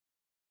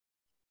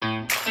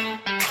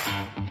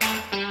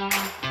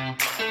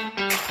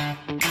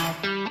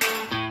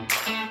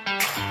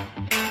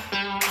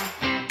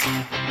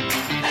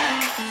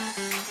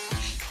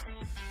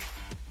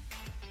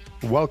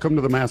Welcome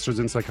to the Masters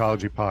in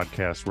Psychology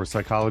podcast, where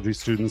psychology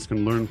students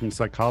can learn from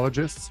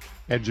psychologists,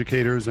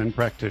 educators, and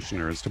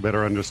practitioners to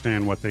better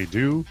understand what they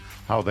do,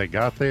 how they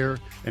got there,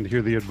 and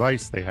hear the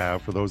advice they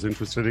have for those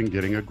interested in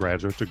getting a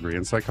graduate degree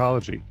in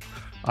psychology.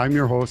 I'm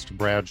your host,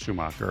 Brad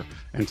Schumacher,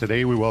 and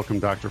today we welcome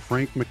Dr.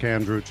 Frank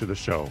McAndrew to the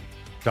show.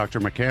 Dr.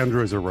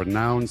 McAndrew is a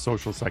renowned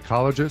social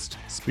psychologist,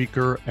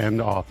 speaker,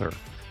 and author.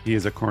 He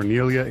is a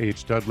Cornelia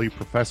H. Dudley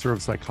Professor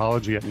of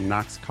Psychology at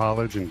Knox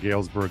College in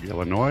Galesburg,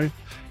 Illinois.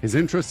 His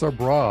interests are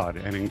broad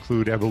and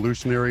include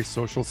evolutionary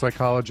social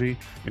psychology,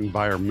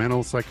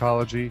 environmental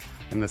psychology,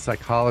 and the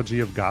psychology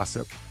of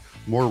gossip.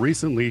 More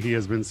recently, he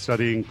has been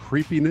studying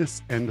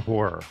creepiness and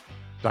horror.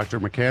 Dr.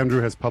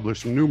 McAndrew has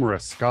published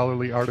numerous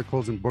scholarly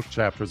articles and book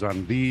chapters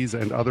on these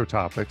and other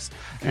topics,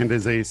 and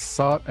is a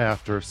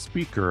sought-after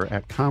speaker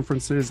at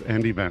conferences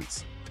and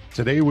events.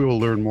 Today, we will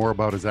learn more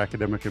about his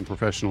academic and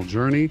professional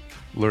journey,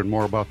 learn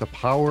more about the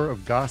power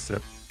of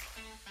gossip,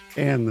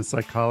 and the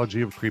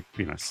psychology of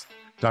creepiness.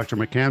 Dr.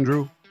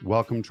 McAndrew,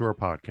 welcome to our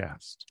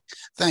podcast.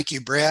 Thank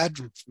you, Brad.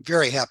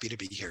 Very happy to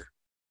be here.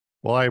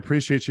 Well, I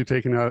appreciate you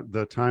taking out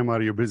the time out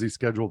of your busy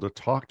schedule to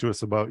talk to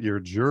us about your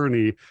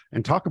journey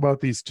and talk about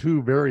these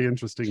two very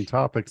interesting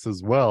topics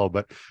as well.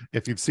 But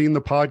if you've seen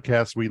the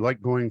podcast, we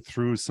like going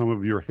through some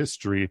of your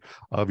history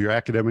of your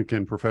academic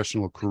and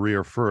professional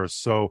career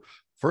first. So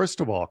first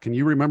of all, can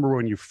you remember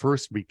when you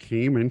first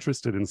became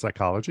interested in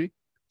psychology?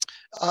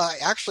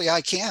 Actually,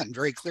 I can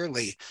very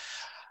clearly.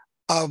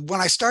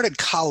 When I started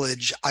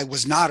college, I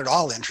was not at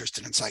all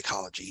interested in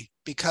psychology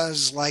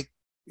because, like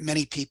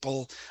many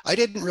people, I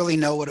didn't really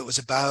know what it was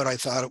about. I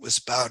thought it was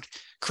about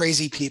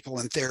crazy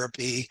people in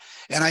therapy,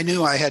 and I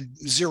knew I had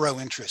zero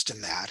interest in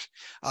that.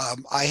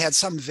 I had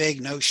some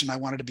vague notion I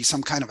wanted to be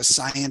some kind of a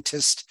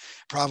scientist,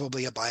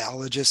 probably a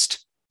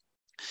biologist.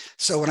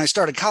 So when I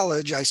started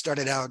college, I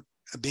started out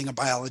being a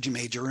biology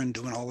major and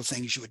doing all the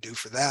things you would do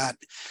for that.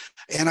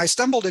 And I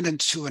stumbled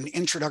into an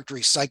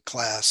introductory psych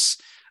class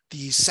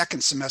the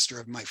second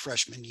semester of my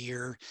freshman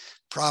year,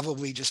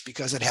 probably just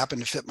because it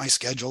happened to fit my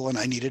schedule and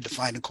I needed to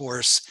find a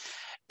course.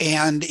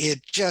 And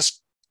it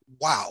just,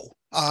 wow.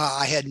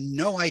 I had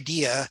no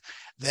idea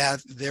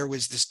that there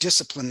was this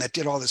discipline that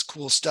did all this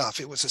cool stuff.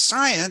 It was a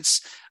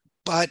science,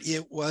 but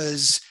it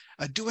was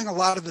doing a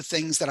lot of the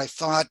things that I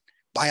thought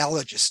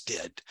biologists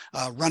did,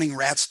 running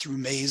rats through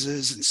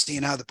mazes and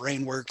seeing how the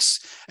brain works.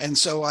 And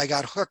so I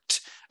got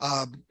hooked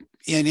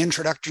in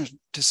Introduction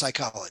to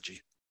Psychology.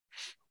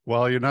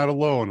 Well, you're not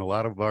alone. A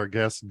lot of our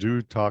guests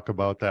do talk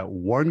about that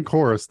one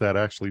course that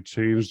actually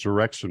changed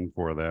direction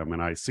for them.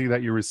 And I see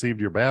that you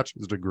received your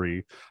bachelor's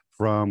degree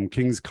from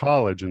King's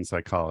College in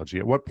psychology.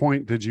 At what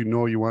point did you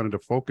know you wanted to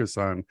focus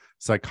on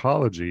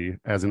psychology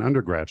as an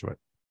undergraduate?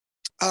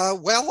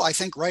 Well, I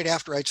think right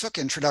after I took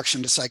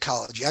Introduction to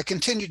Psychology, I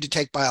continued to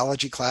take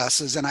biology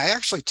classes, and I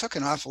actually took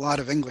an awful lot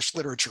of English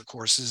literature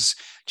courses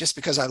just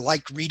because I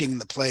liked reading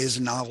the plays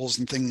and novels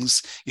and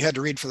things you had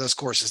to read for those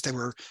courses. They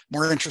were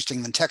more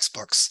interesting than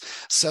textbooks.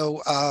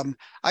 So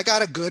I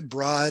got a good,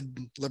 broad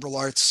liberal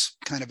arts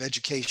kind of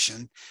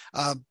education,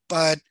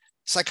 but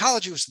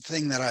psychology was the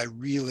thing that I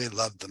really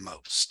loved the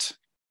most.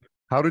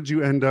 How did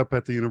you end up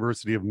at the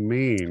University of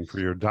Maine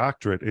for your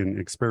doctorate in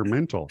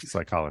experimental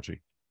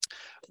psychology?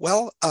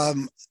 Well,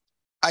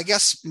 I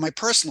guess my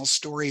personal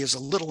story is a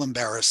little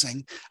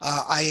embarrassing.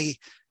 I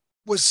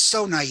was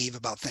so naive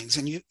about things.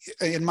 And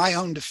in my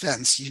own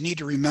defense, you need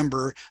to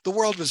remember the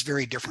world was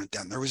very different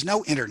then. There was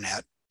no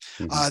internet.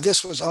 Mm-hmm.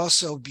 This was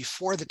also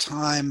before the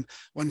time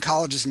when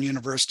colleges and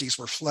universities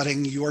were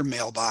flooding your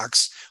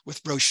mailbox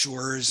with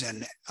brochures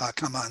and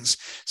come-ons.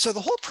 So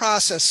the whole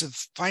process of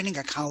finding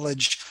a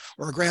college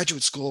or a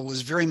graduate school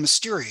was very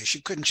mysterious.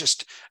 You couldn't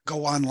just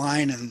go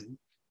online and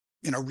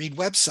read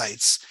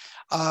websites.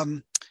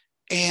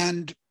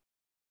 And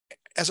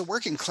as a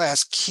working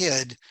class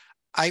kid,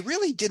 I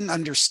really didn't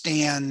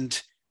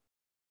understand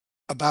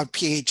about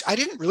PhD. I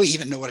didn't really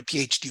even know what a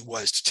PhD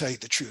was, to tell you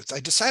the truth. I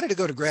decided to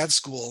go to grad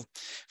school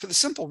for the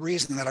simple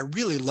reason that I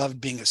really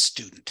loved being a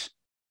student.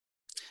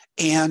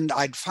 And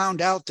I'd found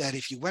out that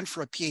if you went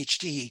for a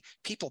PhD,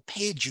 people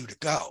paid you to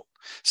go.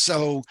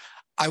 So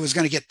I was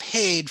going to get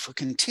paid for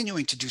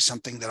continuing to do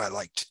something that I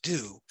like to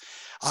do.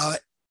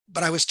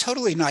 But I was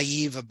totally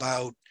naive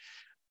about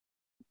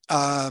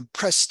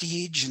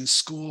prestige in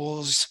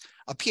schools.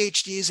 A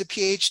PhD is a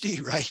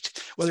PhD, right?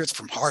 Whether it's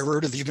from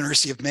Harvard or the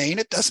University of Maine,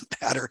 it doesn't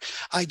matter.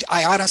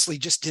 I honestly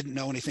just didn't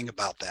know anything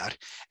about that.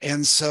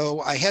 And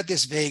so I had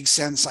this vague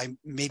sense I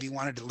maybe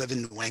wanted to live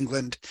in New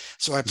England.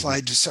 So I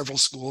applied to several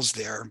schools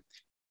there.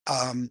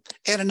 And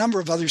a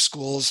number of other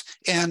schools,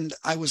 and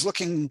I was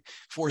looking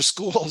for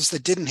schools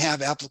that didn't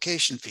have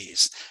application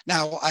fees.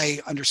 Now, I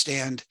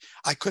understand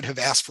I could have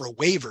asked for a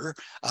waiver,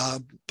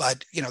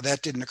 but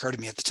that didn't occur to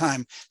me at the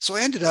time. So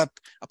I ended up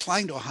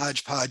applying to a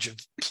hodgepodge of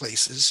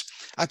places.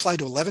 I applied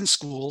to 11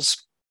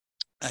 schools.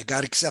 I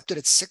got accepted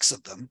at 6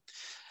 of them,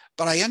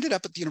 but I ended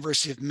up at the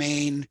University of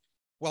Maine.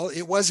 Well,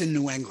 it was in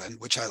New England,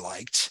 which I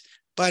liked,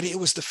 but it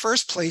was the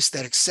first place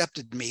that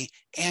accepted me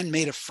and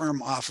made a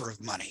firm offer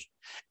of money.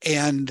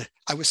 And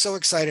I was so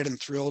excited and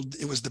thrilled.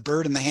 It was the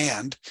bird in the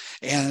hand,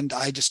 and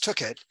I just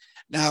took it.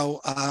 Now,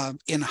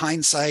 in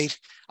hindsight,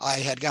 I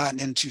had gotten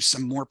into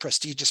some more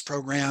prestigious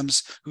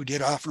programs who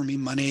did offer me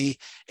money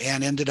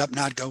and ended up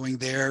not going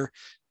there.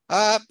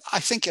 I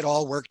think it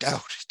all worked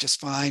out just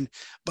fine.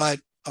 But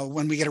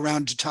when we get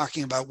around to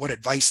talking about what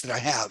advice that I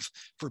have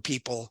for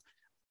people,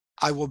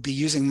 I will be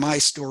using my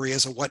story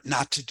as a what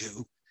not to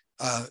do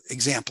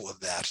example of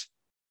that.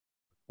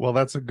 Well,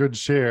 that's a good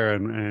share.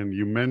 And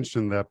you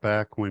mentioned that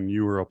back when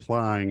you were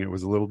applying, it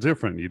was a little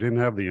different. You didn't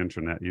have the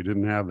internet, you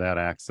didn't have that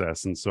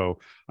access. And so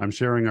I'm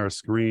sharing our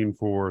screen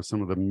for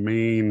some of the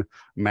main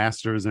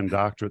master's and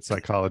doctorate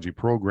psychology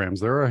programs.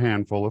 There are a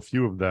handful, a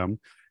few of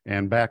them.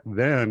 And back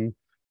then,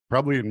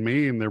 probably in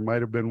Maine, there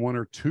might have been one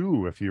or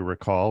two, if you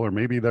recall, or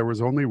maybe there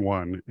was only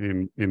one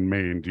in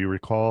Maine. Do you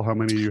recall how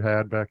many you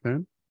had back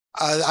then?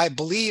 I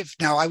believe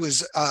now I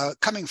was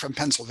coming from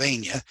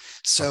Pennsylvania,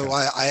 so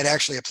Okay. I had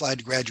actually applied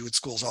to graduate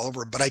schools all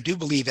over. But I do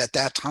believe at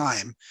that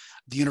time,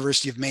 the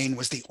University of Maine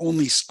was the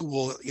only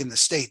school in the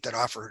state that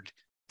offered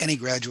any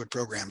graduate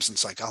programs in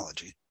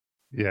psychology.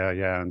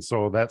 Yeah. And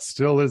so that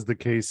still is the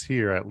case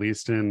here, at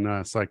least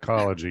in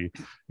psychology.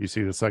 You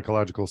see the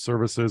psychological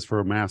services for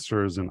a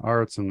master's in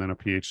arts and then a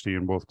PhD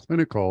in both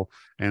clinical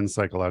and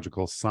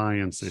psychological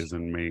sciences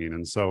in Maine.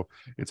 And so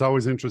it's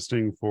always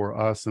interesting for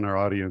us and our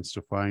audience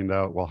to find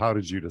out, well, how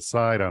did you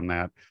decide on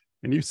that?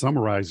 And you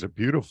summarized it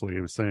beautifully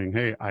of saying,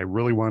 hey, I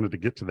really wanted to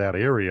get to that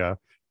area.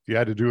 If you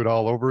had to do it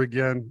all over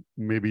again,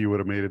 maybe you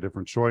would have made a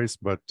different choice.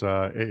 But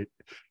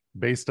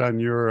based on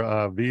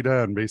your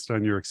vita and based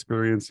on your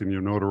experience and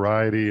your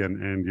notoriety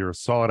and your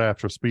sought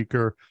after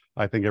speaker,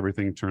 I think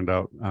everything turned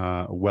out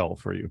well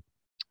for you.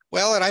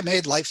 Well, and I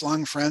made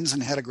lifelong friends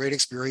and had a great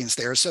experience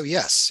there. So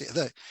yes,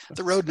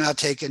 the road not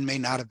taken may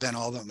not have been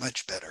all that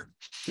much better.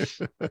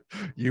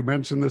 You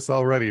mentioned this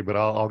already, but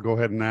I'll go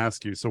ahead and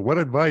ask you. So what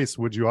advice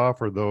would you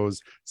offer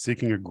those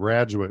seeking a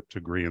graduate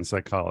degree in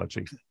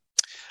psychology?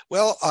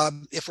 Well,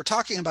 if we're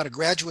talking about a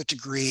graduate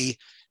degree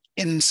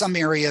in some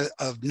area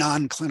of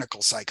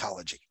non-clinical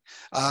psychology,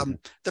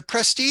 the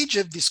prestige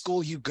of the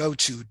school you go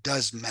to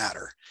does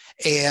matter.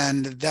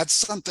 And that's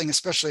something,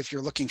 especially if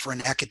you're looking for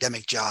an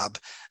academic job,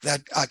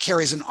 that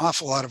carries an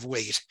awful lot of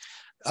weight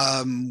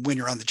when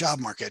you're on the job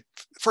market.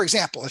 For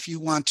example, if you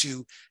want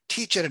to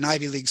teach at an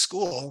Ivy League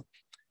school,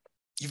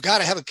 you've got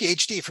to have a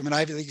PhD from an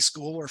Ivy League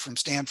school or from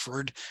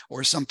Stanford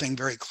or something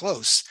very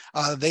close.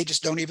 They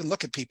just don't even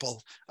look at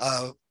people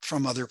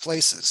from other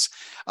places.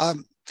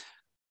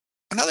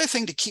 Another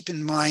thing to keep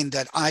in mind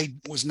that I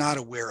was not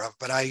aware of,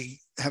 but I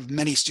have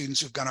many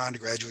students who've gone on to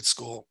graduate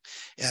school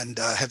and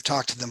have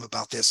talked to them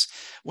about this.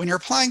 When you're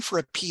applying for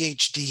a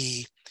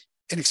PhD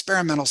in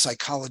experimental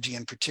psychology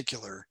in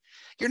particular,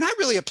 you're not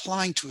really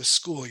applying to a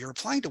school, you're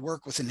applying to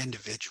work with an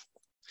individual.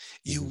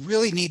 You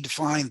really need to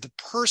find the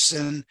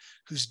person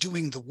who's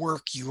doing the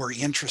work you are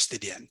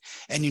interested in,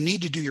 and you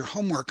need to do your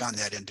homework on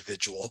that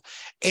individual.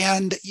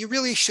 And you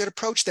really should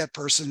approach that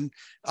person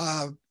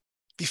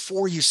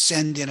before you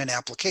send in an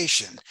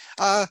application.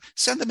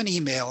 Send them an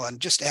email and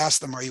just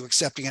ask them, are you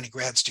accepting any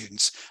grad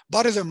students?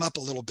 Butter them up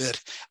a little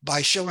bit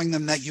by showing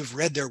them that you've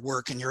read their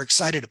work and you're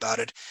excited about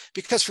it,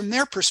 because from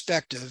their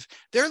perspective,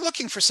 they're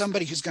looking for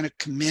somebody who's going to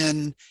come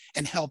in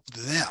and help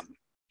them.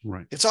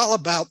 Right. It's all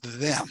about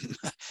them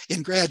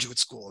in graduate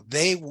school.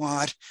 They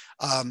want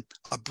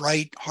a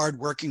bright,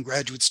 hardworking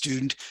graduate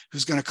student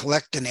who's going to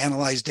collect and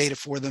analyze data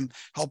for them,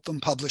 help them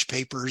publish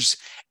papers.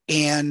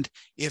 And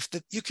if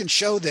you can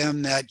show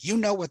them that you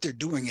know what they're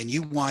doing and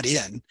you want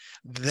in,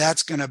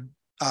 that's going to,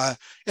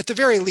 at the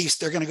very least,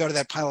 they're going to go to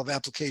that pile of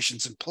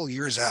applications and pull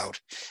yours out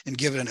and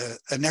give it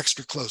an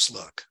extra close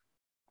look.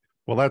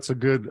 Well, that's a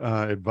good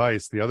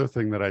advice. The other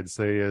thing that I'd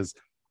say is,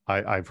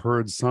 I've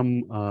heard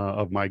some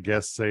of my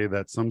guests say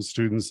that some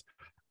students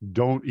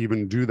don't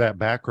even do that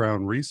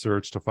background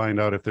research to find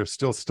out if they're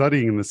still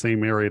studying in the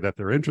same area that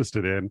they're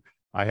interested in.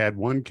 I had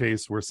one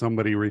case where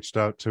somebody reached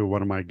out to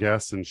one of my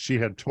guests and she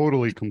had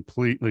totally,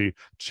 completely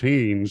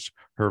changed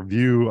her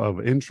view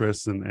of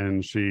interests.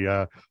 And she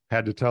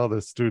had to tell the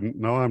student,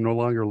 no, I'm no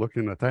longer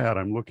looking at that.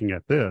 I'm looking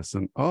at this.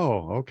 And,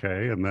 oh,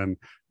 okay. And then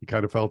he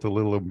kind of felt a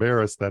little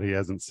embarrassed that he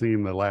hasn't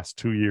seen the last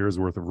 2 years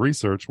worth of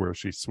research where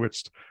she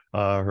switched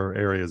her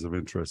areas of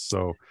interest.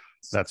 So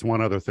that's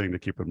one other thing to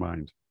keep in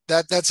mind.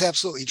 That's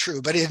absolutely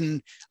true. But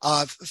in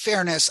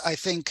fairness, I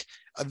think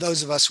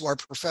those of us who are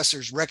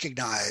professors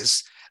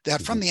recognize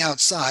that from the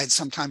outside,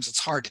 sometimes it's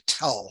hard to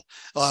tell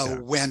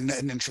when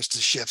an interest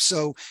is shift.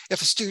 So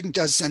if a student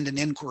does send an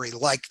inquiry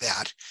like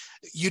that,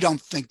 you don't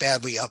think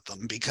badly of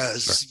them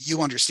because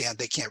you understand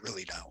they can't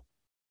really know.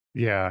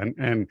 Yeah.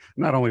 And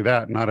not only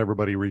that, not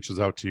everybody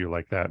reaches out to you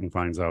like that and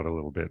finds out a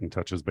little bit and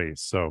touches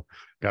base. So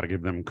got to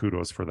give them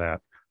kudos for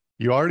that.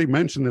 You already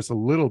mentioned this a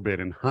little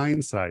bit. In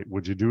hindsight,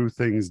 would you do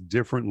things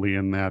differently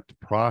in that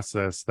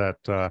process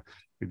that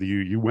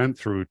you went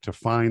through to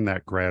find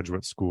that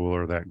graduate school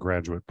or that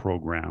graduate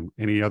program?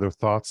 Any other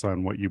thoughts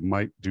on what you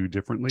might do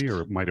differently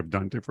or might have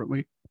done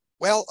differently?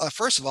 Well,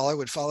 first of all, I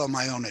would follow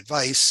my own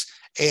advice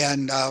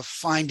and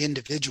find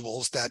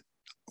individuals that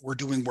were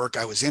doing work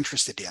I was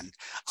interested in.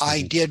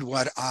 I did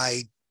what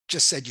I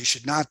just said you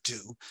should not do,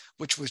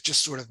 which was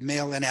just sort of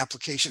mail in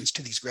applications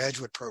to these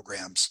graduate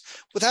programs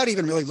without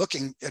even really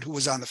looking at who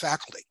was on the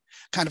faculty,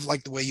 kind of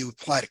like the way you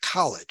apply to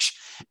college.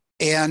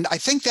 And I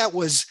think that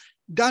was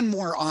done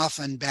more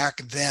often back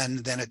then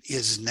than it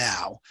is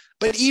now.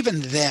 But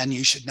even then,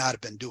 you should not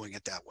have been doing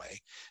it that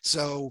way.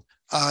 So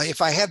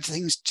if I had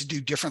things to do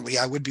differently,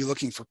 I would be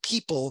looking for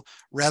people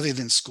rather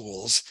than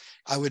schools.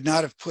 I would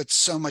not have put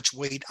so much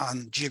weight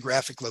on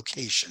geographic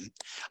location.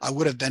 I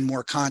would have been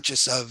more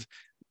conscious of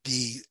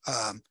the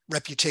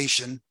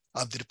reputation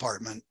of the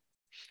department.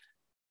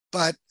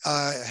 But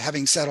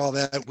having said all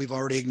that, we've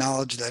already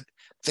acknowledged that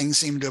things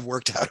seem to have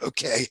worked out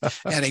okay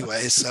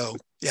anyway. So,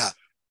 yeah.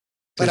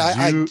 But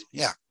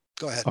yeah,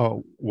 go ahead.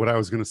 Oh, what I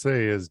was going to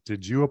say is,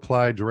 did you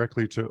apply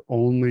directly to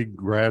only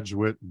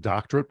graduate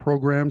doctorate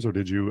programs, or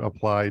did you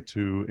apply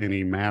to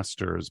any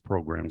master's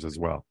programs as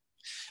well?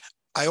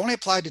 I only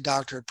applied to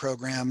doctorate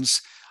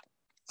programs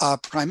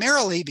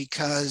primarily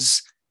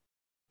because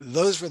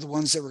those were the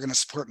ones that were going to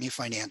support me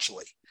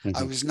financially.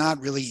 I was not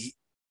really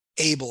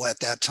able at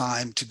that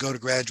time to go to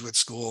graduate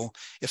school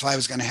if I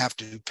was going to have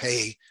to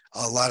pay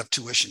a lot of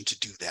tuition to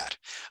do that.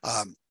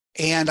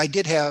 And I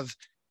did have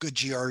good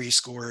GRE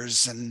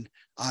scores, and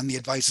on the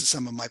advice of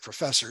some of my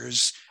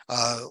professors,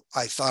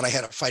 I thought I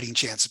had a fighting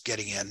chance of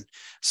getting in.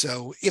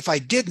 So if I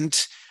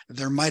didn't,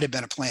 there might have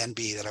been a plan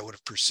B that I would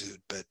have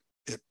pursued, but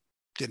it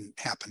didn't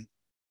happen.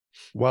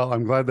 Well,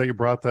 I'm glad that you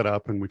brought that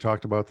up, and we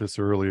talked about this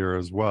earlier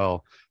as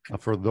well.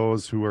 For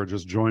those who are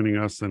just joining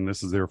us and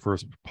this is their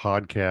first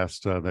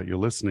podcast that you're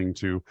listening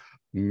to,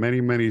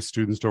 many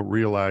students don't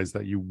realize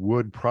that you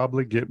would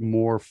probably get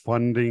more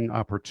funding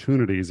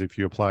opportunities if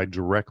you applied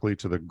directly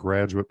to the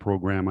graduate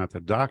program at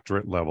the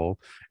doctorate level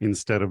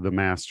instead of the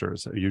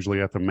master's,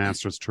 usually at the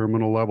master's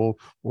terminal level,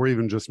 or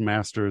even just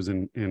master's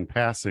in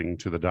passing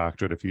to the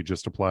doctorate. If you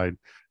just applied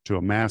to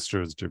a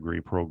master's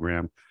degree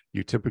program,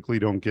 you typically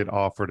don't get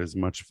offered as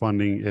much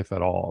funding, if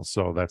at all.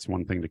 So that's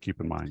one thing to keep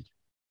in mind.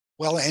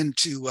 Well, and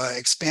to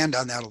expand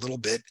on that a little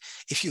bit,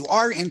 if you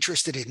are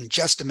interested in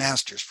just a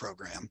master's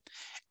program,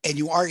 and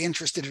you are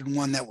interested in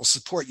one that will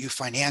support you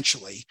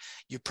financially,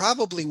 you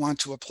probably want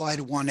to apply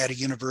to one at a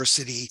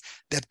university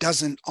that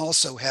doesn't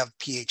also have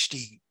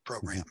PhD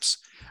programs,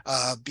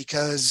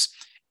 because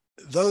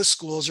those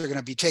schools are going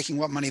to be taking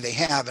what money they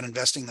have and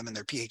investing them in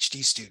their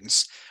PhD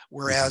students,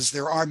 whereas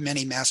there are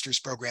many master's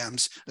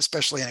programs,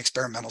 especially in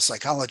experimental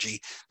psychology,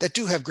 that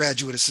do have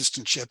graduate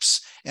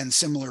assistantships and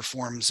similar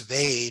forms of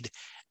aid.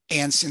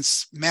 And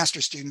since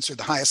master's students are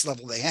the highest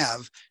level they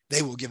have,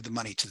 they will give the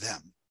money to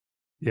them.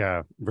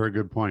 Yeah, very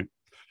good point.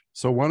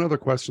 So one other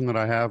question that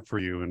I have for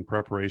you in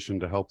preparation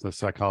to help the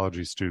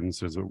psychology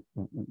students is,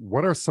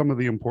 what are some of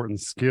the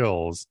important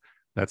skills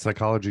that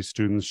psychology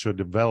students should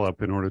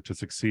develop in order to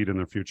succeed in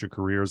their future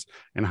careers,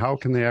 and how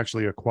can they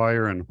actually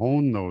acquire and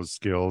hone those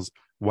skills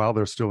while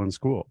they're still in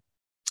school?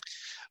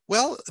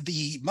 Well,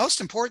 the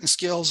most important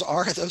skills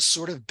are those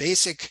sort of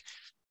basic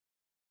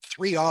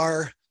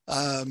 3R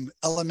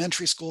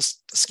elementary school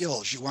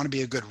skills. You want to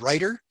be a good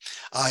writer.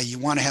 You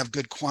want to have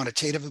good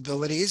quantitative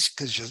abilities,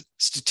 because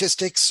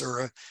statistics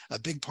are a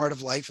big part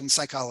of life in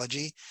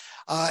psychology.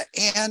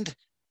 And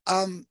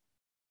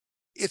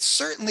it's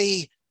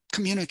certainly,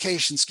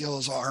 communication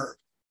skills are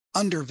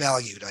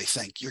undervalued, I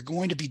think. You're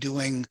going to be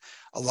doing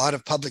a lot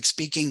of public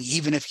speaking,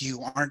 even if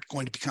you aren't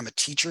going to become a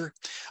teacher.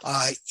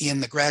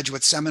 In the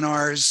graduate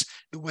seminars,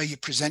 the way you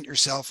present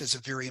yourself is a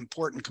very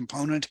important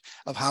component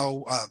of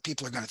how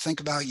people are going to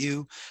think about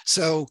you.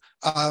 So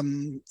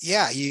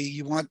yeah,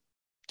 you want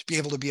to be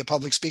able to be a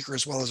public speaker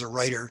as well as a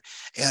writer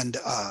and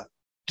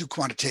do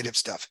quantitative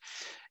stuff.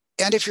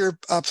 And if you're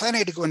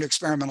planning to go into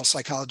experimental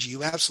psychology,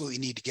 you absolutely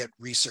need to get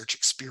research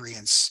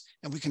experience.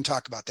 And we can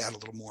talk about that a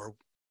little more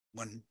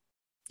when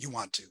you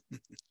want to.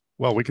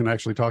 Well, we can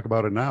actually talk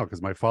about it now,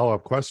 because my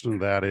follow-up question to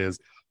that is,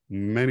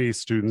 many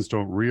students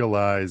don't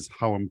realize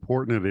how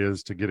important it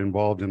is to get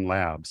involved in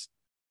labs.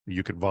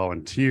 You could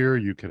volunteer,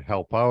 you could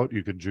help out,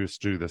 you could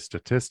just do the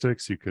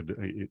statistics, you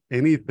could,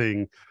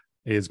 anything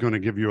is going to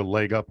give you a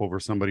leg up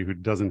over somebody who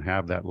doesn't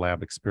have that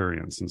lab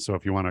experience. And so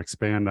if you want to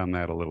expand on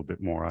that a little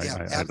bit more, I'd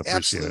appreciate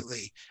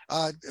absolutely.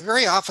 It.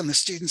 Very often the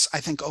students, I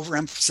think,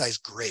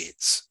 overemphasize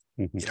grades.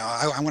 You know,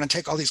 I want to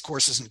take all these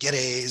courses and get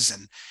A's,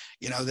 and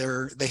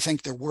they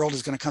think their world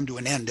is going to come to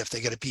an end if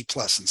they get a B+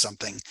 in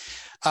something.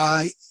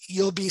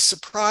 You'll be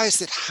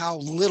surprised at how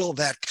little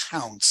that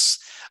counts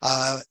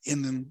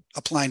in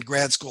applying to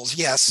grad schools.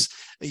 Yes,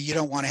 you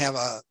don't want to have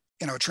a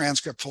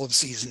transcript full of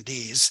C's and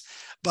D's,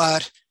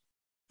 but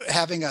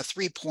having a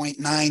 3.9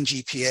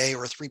 GPA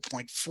or a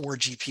 3.4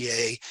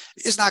 GPA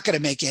is not going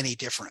to make any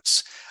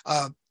difference.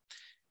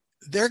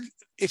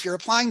 If you're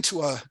applying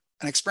to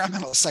an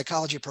experimental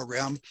psychology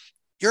program,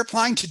 you're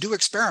applying to do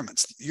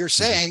experiments. You're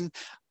saying,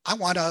 I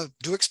want to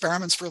do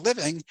experiments for a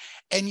living,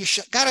 and you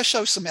got to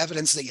show some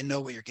evidence that you know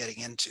what you're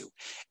getting into.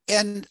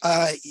 And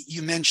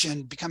you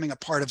mentioned becoming a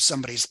part of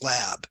somebody's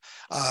lab.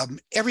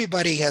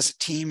 Everybody has a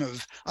team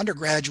of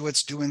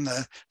undergraduates doing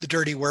the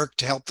dirty work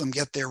to help them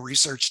get their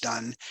research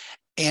done.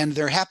 and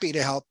they're happy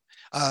to help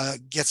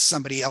get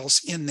somebody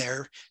else in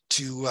there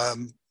to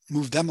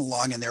move them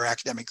along in their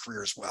academic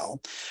career as well.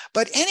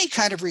 But any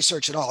kind of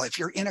research at all, if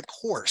you're in a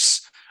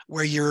course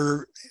where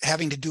you're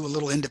having to do a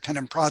little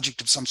independent project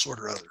of some sort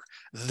or other,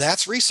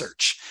 that's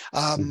research.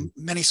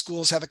 Many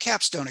schools have a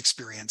capstone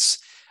experience.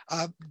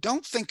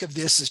 Don't think of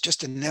this as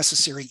just a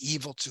necessary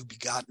evil to be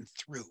gotten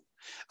through.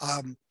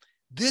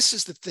 This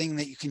is the thing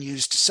that you can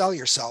use to sell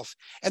yourself.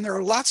 And there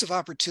are lots of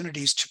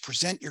opportunities to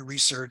present your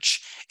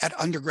research at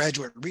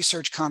undergraduate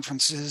research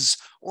conferences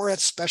or at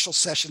special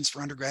sessions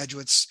for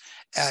undergraduates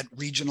at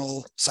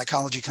regional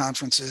psychology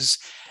conferences.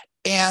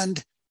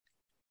 And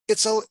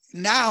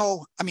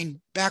now, I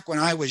mean, back when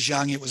I was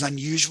young, it was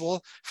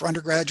unusual for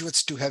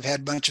undergraduates to have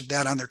had much of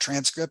that on their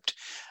transcript.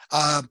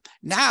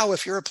 Now,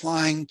 if you're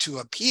applying to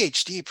a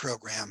PhD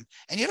program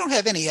and you don't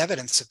have any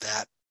evidence of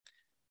that,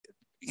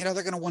 they're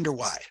going to wonder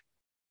why.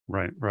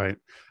 Right.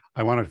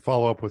 I want to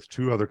follow up with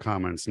two other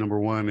comments. Number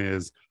one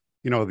is,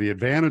 the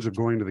advantage of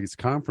going to these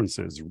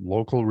conferences,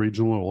 local,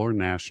 regional, or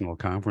national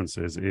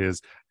conferences,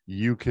 is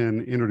you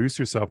can introduce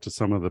yourself to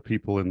some of the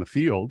people in the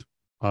field.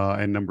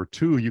 And number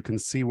two, you can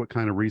see what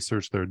kind of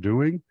research they're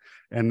doing.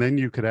 And then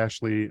you could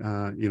actually,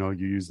 you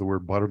use the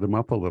word butter them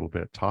up a little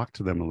bit, talk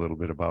to them a little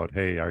bit about,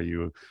 hey, are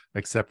you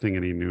accepting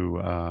any new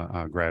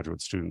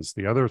graduate students?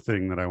 The other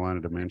thing that I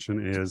wanted to mention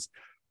is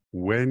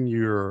when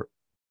you're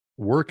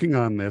working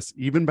on this,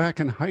 even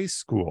back in high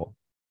school,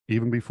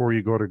 even before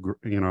you go to,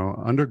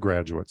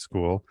 undergraduate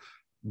school,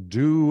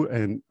 do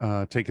and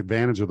take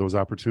advantage of those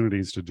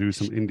opportunities to do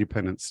some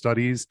independent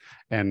studies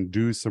and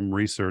do some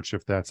research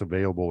if that's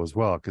available as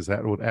well, because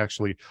that would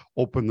actually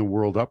open the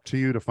world up to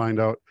you to find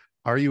out,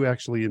 are you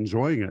actually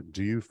enjoying it?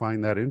 Do you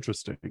find that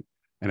interesting?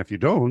 And if you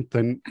don't,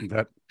 then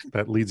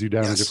that leads you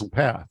down a different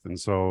path. And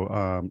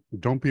so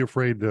don't be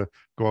afraid to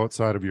go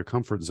outside of your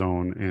comfort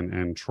zone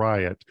and try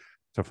it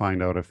to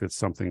find out if it's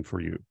something for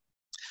you.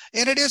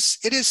 And it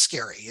is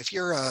scary. If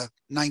you're a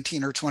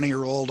 19 or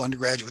 20-year-old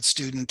undergraduate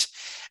student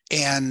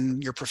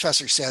and your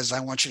professor says, I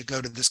want you to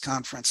go to this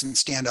conference and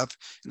stand up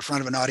in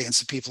front of an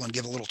audience of people and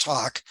give a little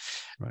talk.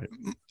 Right.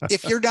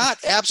 If you're not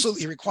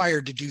absolutely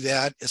required to do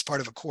that as part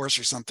of a course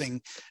or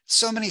something,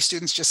 so many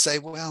students just say,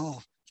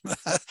 well,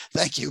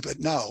 thank you, but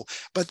no.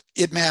 But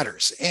it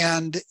matters.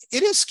 And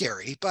it is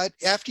scary. But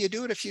after you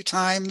do it a few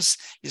times,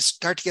 you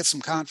start to get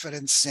some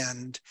confidence.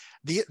 And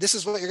this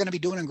is what you're going to be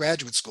doing in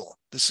graduate school.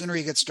 The sooner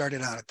you get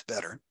started on it, the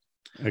better.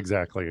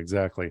 Exactly.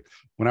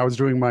 When I was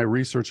doing my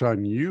research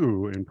on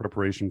you in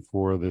preparation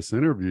for this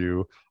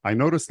interview, I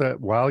noticed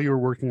that while you were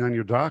working on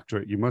your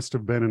doctorate, you must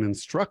have been an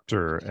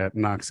instructor at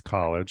Knox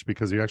College,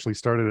 because you actually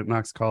started at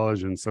Knox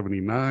College in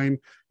 '79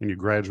 and you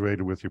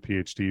graduated with your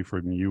PhD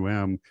from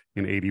UM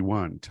in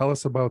 '81. Tell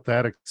us about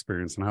that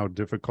experience and how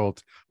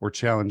difficult or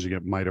challenging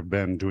it might have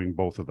been doing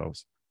both of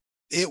those.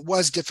 It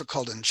was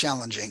difficult and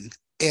challenging.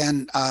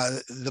 And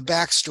the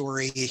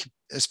backstory,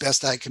 as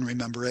best I can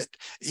remember it,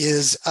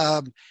 is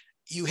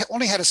you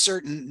only had a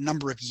certain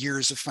number of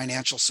years of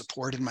financial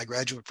support in my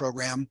graduate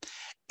program,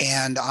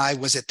 and I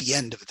was at the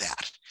end of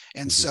that.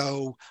 And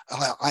so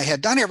I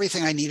had done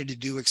everything I needed to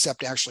do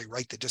except actually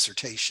write the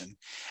dissertation.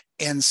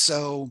 And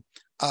so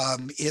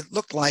it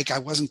looked like I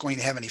wasn't going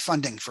to have any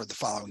funding for the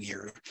following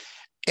year.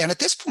 And at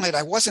this point,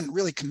 I wasn't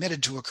really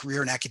committed to a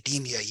career in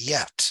academia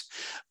yet,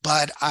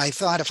 but I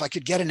thought if I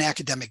could get an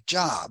academic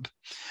job,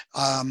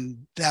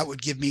 that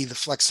would give me the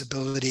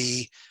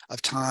flexibility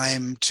of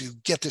time to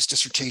get this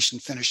dissertation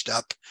finished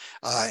up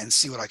and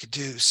see what I could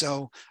do.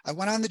 So I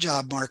went on the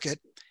job market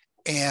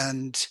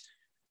and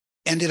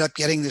ended up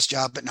getting this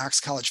job at Knox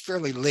College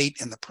fairly late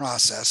in the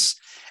process.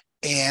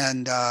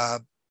 And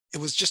it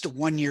was just a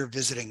one-year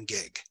visiting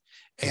gig.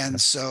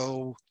 And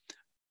so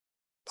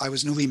I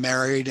was newly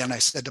married, and I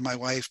said to my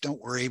wife,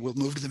 don't worry, we'll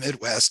move to the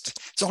Midwest.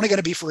 It's only going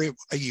to be for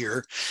a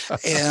year.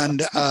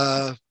 And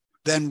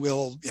then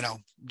we'll,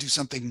 do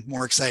something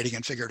more exciting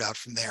and figure it out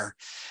from there.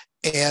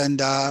 And,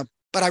 but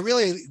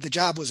the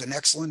job was an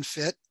excellent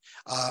fit.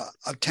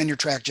 A tenure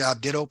track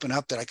job did open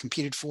up that I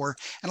competed for.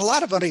 And a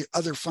lot of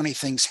other funny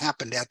things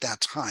happened at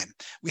that time.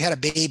 We had a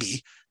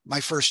baby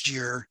my first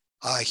year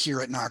here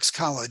at Knox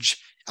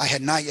College. I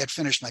had not yet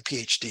finished my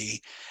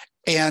PhD.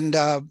 And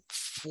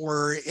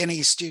for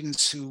any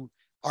students who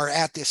are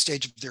at this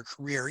stage of their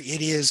career, it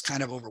is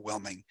kind of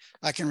overwhelming.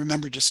 I can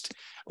remember just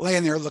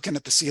laying there looking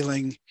at the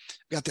ceiling,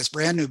 got this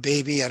brand new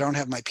baby. I don't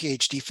have my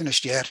PhD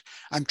finished yet.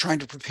 I'm trying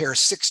to prepare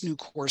 6 new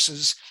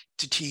courses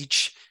to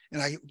teach.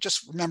 And I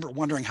just remember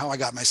wondering how I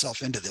got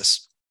myself into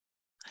this.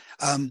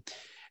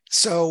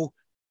 So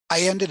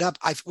I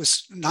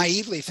was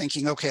naively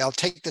thinking, okay, I'll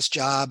take this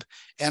job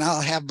and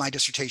I'll have my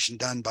dissertation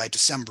done by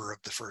December of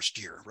the first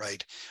year,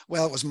 right?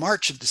 Well, it was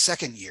March of the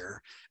second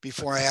year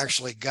before I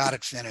actually got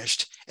it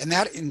finished. And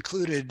that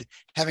included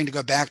having to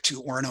go back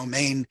to Orono,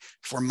 Maine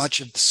for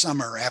much of the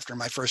summer after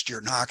my first year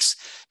at Knox,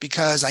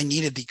 because I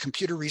needed the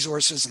computer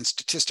resources and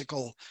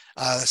statistical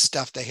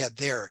stuff they had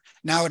there.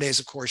 Nowadays,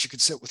 of course, you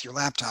could sit with your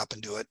laptop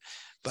and do it.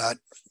 But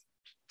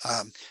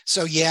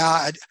so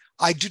yeah,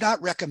 I do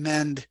not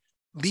recommend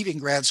leaving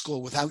grad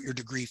school without your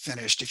degree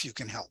finished if you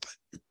can help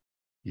it.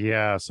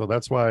 Yeah, so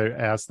that's why I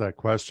asked that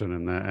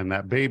question. And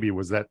that baby,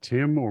 was that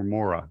Tim or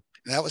Mora?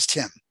 That was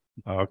Tim.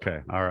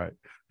 Okay, all right.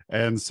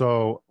 And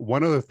so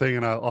one other thing,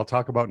 and I'll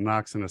talk about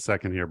Knox in a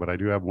second here, but I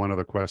do have one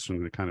other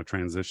question to kind of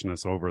transition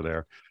us over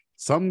there.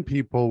 Some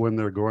people, when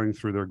they're going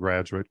through their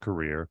graduate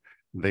career,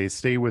 they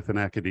stay within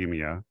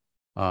academia,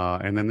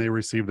 and then they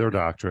receive their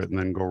doctorate and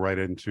then go right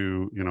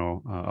into,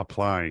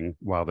 applying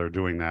while they're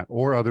doing that.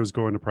 Or others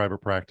go into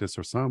private practice,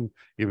 or some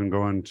even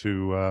go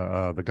into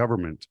the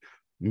government.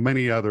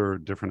 Many other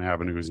different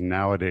avenues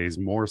nowadays,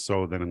 more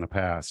so than in the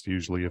past.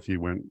 Usually, if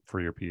you went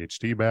for your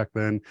PhD back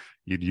then,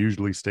 you'd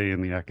usually stay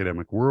in the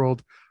academic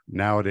world.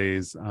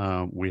 Nowadays,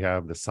 we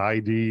have the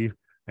PsyD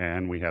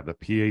and we have the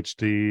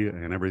PhD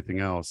and everything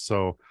else.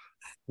 So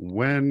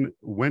when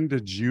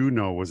did you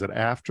know, was it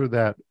after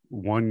that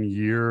 1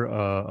 year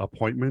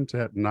appointment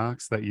at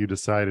Knox that you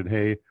decided,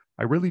 hey,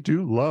 I really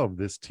do love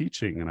this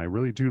teaching and I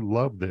really do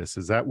love this?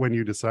 Is that when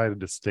you decided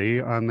to stay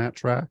on that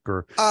track?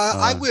 Or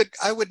I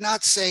would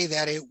not say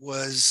that it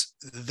was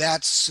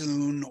that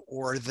soon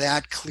or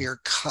that clear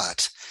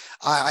cut.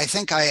 I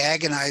think I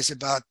agonized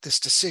about this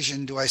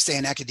decision, do I stay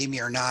in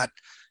academia or not,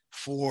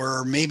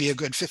 for maybe a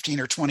good 15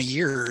 or 20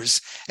 years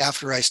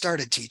after I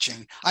started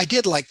teaching. I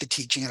did like the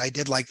teaching and I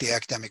did like the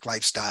academic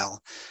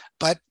lifestyle.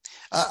 But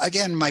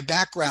again, my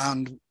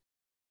background,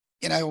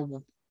 you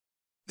know,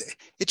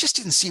 it just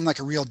didn't seem like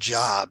a real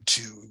job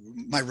to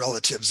my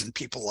relatives and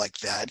people like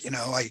that.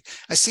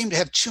 I seemed to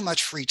have too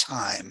much free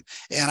time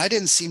and I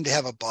didn't seem to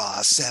have a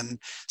boss, and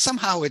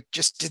somehow it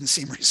just didn't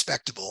seem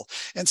respectable.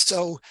 And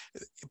so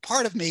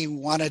part of me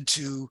wanted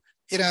to,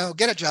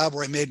 get a job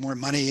where I made more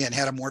money and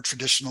had a more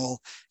traditional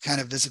kind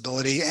of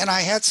visibility. And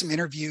I had some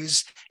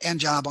interviews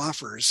and job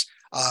offers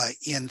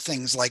in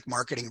things like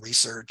marketing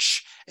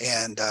research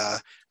and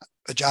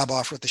a job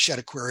offer at the Shedd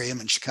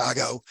Aquarium in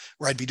Chicago,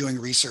 where I'd be doing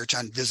research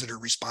on visitor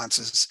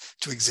responses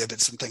to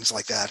exhibits and things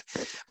like that.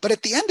 But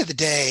at the end of the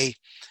day,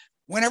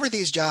 whenever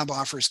these job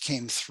offers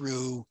came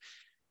through,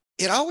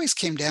 it always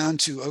came down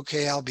to,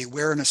 okay, I'll be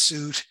wearing a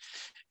suit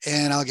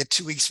and I'll get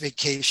 2 weeks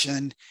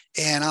vacation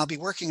and I'll be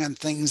working on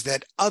things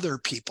that other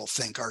people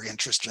think are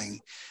interesting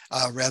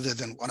rather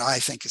than what I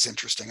think is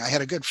interesting. I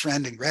had a good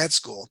friend in grad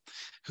school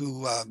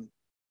who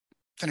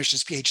finished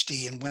his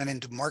PhD and went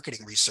into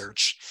marketing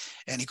research.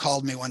 And he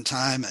called me one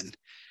time and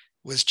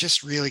was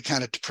just really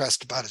kind of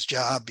depressed about his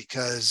job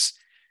because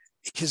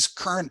his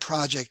current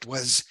project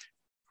was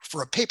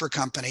for a paper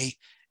company.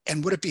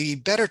 And would it be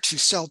better to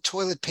sell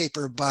toilet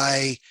paper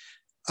by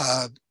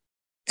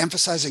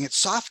emphasizing its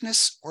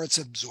softness or its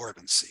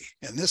absorbency?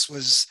 And this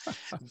was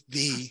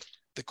the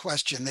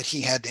question that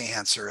he had to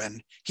answer.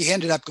 And he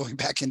ended up going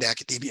back into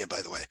academia,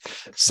 by the way.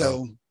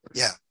 So,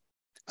 yeah.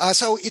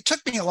 So it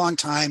took me a long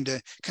time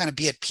to kind of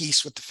be at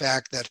peace with the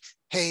fact that,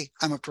 hey,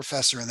 I'm a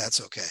professor and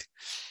that's okay.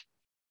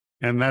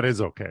 And that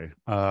is okay.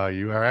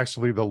 You are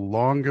actually the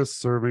longest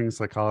serving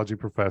psychology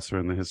professor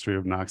in the history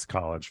of Knox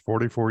College,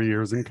 44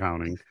 years and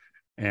counting.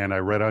 And I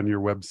read on your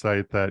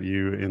website that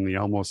you, in the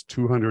almost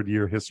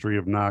 200-year history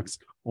of Knox,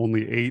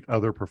 only 8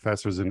 other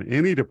professors in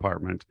any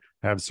department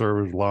have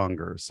served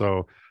longer.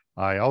 So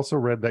I also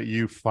read that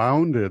you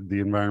founded the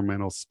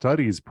environmental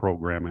studies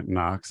program at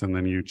Knox, and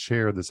then you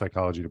chaired the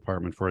psychology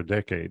department for a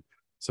decade.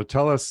 So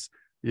tell us,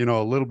 a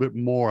little bit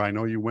more. I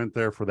know you went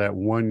there for that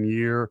 1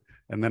 year,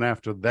 and then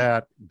after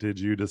that, did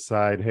you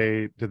decide,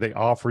 hey, did they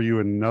offer you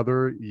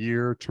another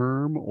year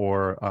term,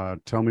 or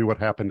tell me what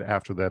happened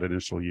after that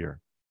initial year?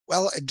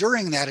 Well,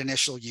 during that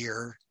initial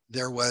year,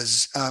 there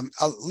was,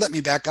 let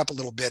me back up a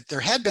little bit. There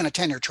had been a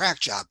tenure track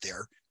job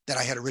there that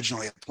I had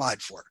originally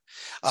applied for.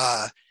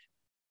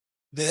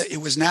 It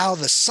was now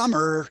the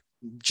summer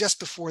just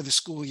before the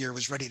school year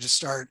was ready to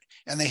start,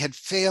 and they had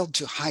failed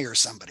to hire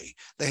somebody.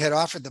 They had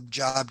offered the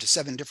job to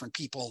 7 different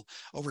people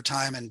over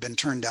time and been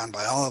turned down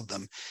by all of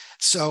them.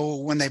 So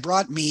when they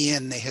brought me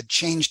in, they had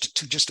changed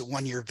to just a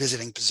 1-year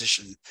visiting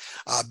position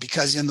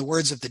because, in the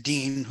words of the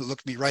dean, who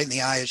looked me right in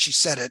the eye as she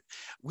said it,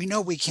 we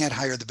know we can't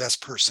hire the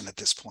best person at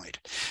this point.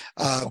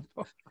 By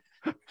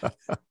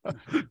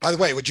the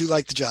way, would you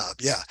like the job?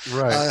 Yeah.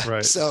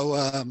 Right.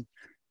 So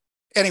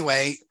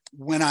anyway,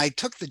 when I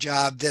took the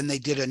job, then they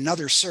did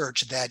another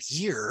search that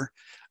year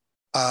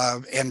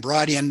and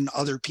brought in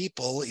other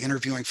people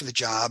interviewing for the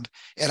job.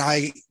 And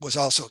I was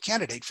also a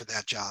candidate for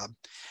that job.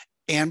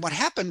 And what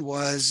happened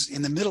was,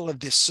 in the middle of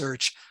this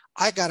search,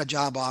 I got a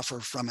job offer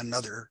from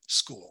another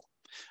school.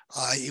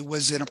 It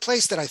was in a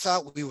place that I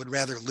thought we would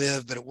rather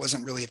live, but it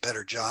wasn't really a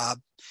better job.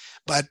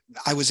 But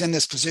I was in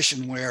this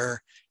position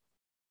where,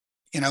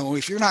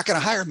 if you're not going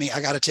to hire me,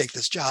 I got to take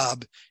this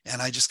job.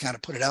 And I just kind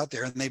of put it out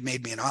there, and they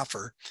made me an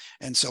offer.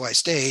 And so I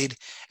stayed.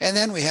 And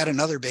then we had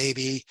another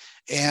baby,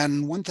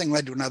 and one thing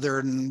led to another.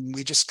 And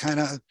we just kind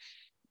of,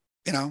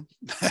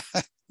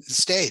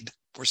 stayed.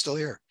 We're still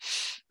here.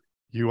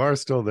 You are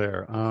still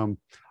there. I'm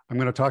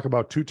going to talk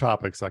about 2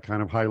 topics. I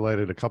kind of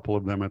highlighted a couple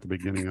of them at the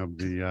beginning of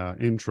the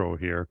intro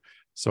here.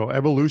 So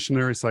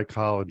evolutionary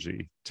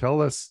psychology.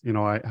 Tell us,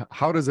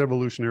 how does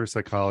evolutionary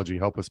psychology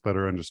help us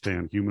better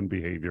understand human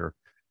behavior?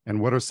 And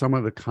what are some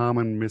of the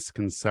common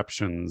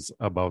misconceptions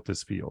about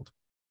this field?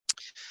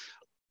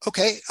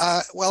 Okay,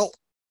 well,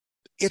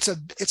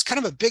 it's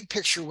kind of a big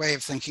picture way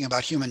of thinking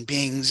about human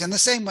beings in the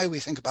same way we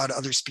think about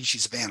other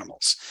species of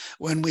animals.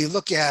 When we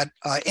look at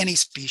any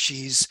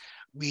species,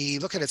 we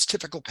look at its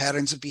typical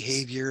patterns of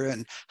behavior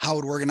and how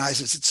it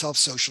organizes itself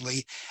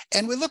socially,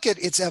 and we look at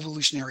its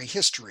evolutionary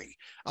history.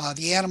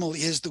 The animal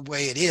is the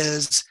way it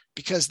is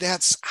because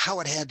that's how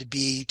it had to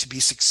be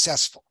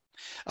successful.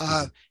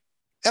 Uh, Mhm.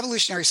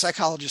 Evolutionary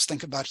psychologists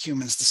think about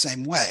humans the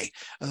same way,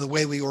 the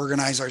way we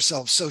organize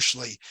ourselves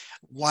socially,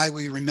 why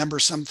we remember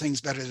some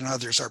things better than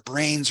others. Our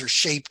brains are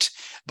shaped,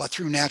 but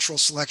through natural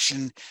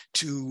selection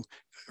to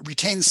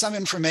retain some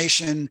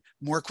information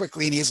more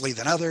quickly and easily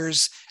than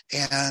others.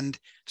 And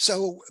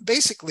so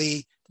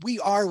basically, we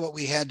are what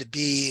we had to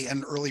be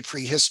in early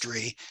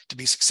prehistory to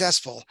be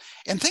successful.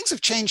 And things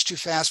have changed too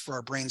fast for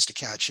our brains to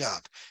catch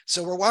up.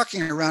 So we're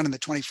walking around in the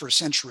 21st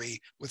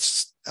century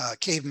with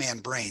caveman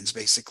brains,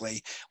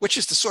 basically, which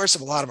is the source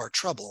of a lot of our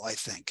trouble, I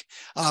think.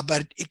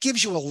 But it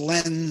gives you a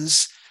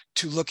lens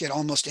to look at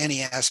almost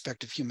any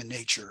aspect of human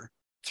nature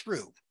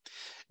through.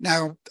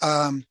 Now,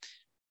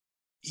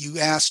 you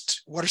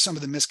asked, what are some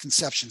of the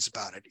misconceptions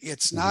about it?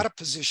 It's Mhm. not a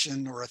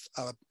position or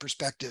a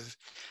perspective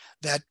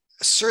that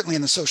certainly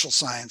in the social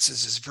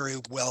sciences is very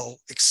well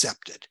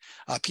accepted.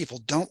 People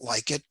don't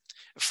like it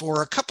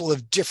for a couple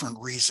of different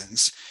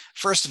reasons.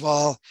 First of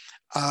all,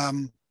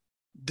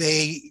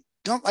 they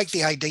don't like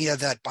the idea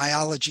that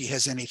biology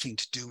has anything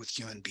to do with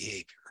human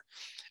behavior.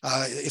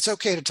 It's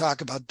okay to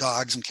talk about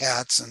dogs and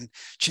cats and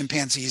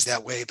chimpanzees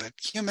that way, but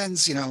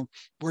humans,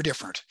 we're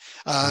different.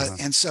 Uh-huh.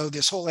 And so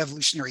this whole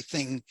evolutionary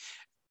thing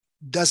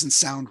doesn't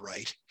sound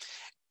right.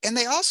 And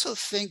they also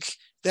think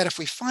that if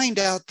we find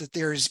out that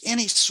there's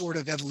any sort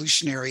of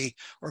evolutionary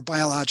or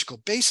biological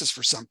basis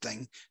for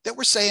something, that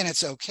we're saying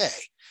it's okay.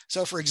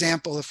 So, for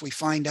example, if we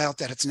find out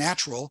that it's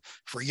natural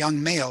for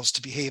young males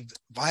to behave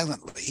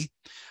violently,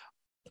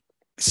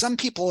 some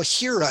people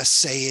hear us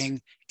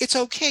saying it's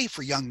okay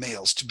for young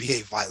males to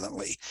behave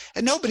violently.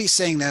 And nobody's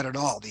saying that at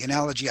all. The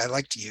analogy I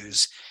like to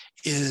use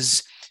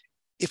is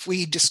if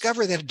we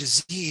discover that a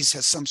disease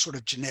has some sort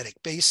of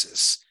genetic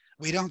basis,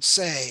 we don't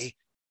say,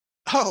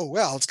 oh,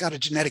 well, it's got a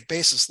genetic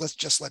basis. Let's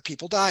just let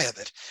people die of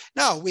it.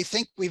 No, we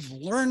think we've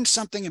learned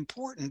something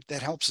important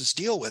that helps us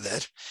deal with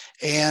it.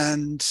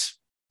 And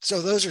so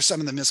those are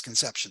some of the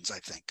misconceptions, I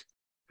think.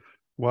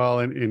 Well,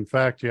 in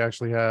fact, you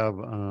actually have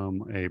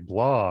a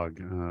blog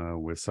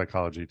with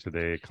Psychology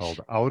Today called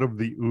Out of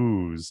the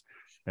Ooze.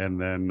 And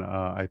then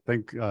I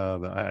think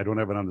I don't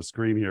have it on the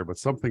screen here, but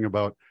something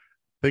about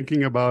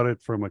thinking about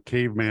it from a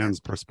caveman's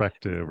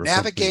perspective or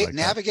something like that.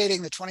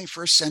 Navigating the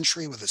 21st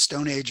century with a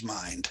Stone Age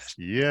mind.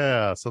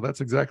 Yeah, so that's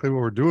exactly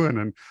what we're doing.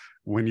 And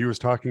when you was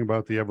talking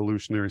about the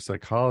evolutionary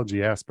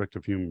psychology aspect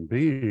of human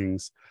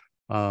beings,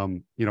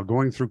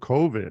 going through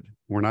COVID,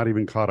 we're not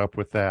even caught up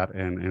with that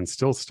and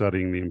still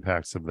studying the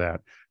impacts of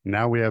that.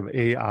 Now we have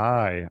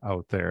AI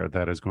out there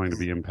that is going to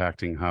be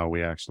impacting how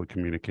we actually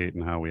communicate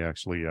and how we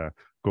actually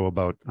go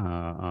about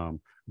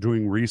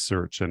doing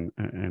research. And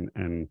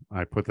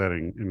I put that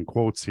in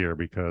quotes here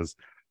because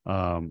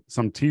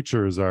some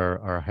teachers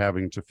are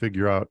having to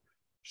figure out,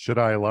 should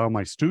I allow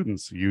my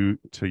students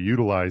to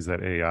utilize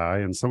that AI?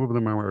 And some of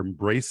them are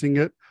embracing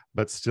it,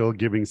 but still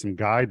giving some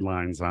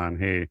guidelines on,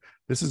 hey,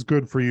 this is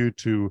good for you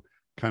to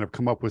kind of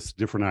come up with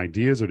different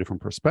ideas or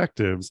different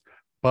perspectives,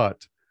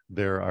 but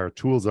there are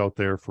tools out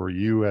there for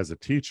you as a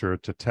teacher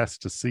to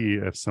test to see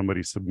if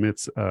somebody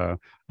submits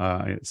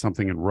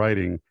something in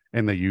writing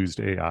and they used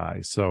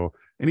AI. So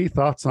any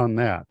thoughts on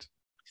that?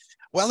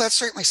 Well, that's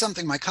certainly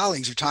something my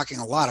colleagues are talking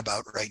a lot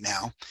about right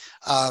now.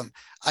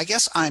 I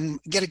guess I'm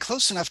getting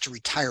close enough to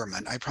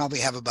retirement. I probably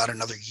have about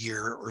another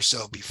year or so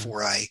Okay.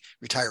 before I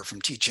retire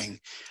from teaching,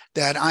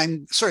 that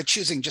I'm sort of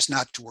choosing just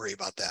not to worry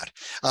about that.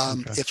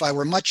 Okay. If I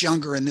were much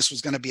younger and this was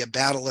going to be a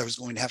battle I was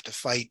going to have to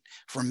fight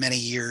for many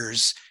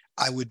years,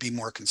 I would be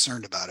more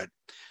concerned about it.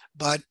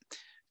 But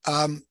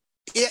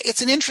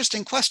it's an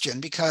interesting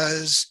question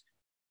because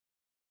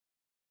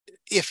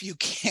if you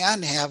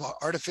can have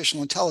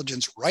artificial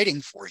intelligence writing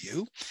for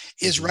you,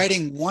 is Mm-hmm.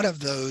 writing one of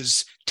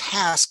those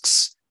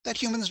tasks that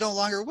humans no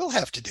longer will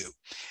have to do?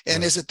 And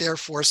Right. is it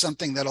therefore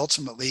something that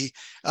ultimately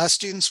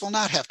students will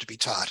not have to be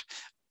taught?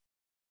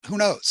 Who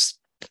knows?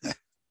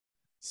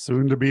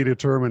 Soon to be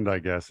determined, I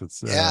guess.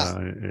 Yeah.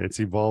 It's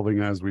evolving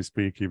as we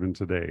speak, even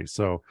today.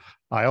 So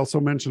I also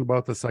mentioned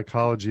about the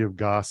psychology of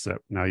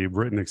gossip. Now you've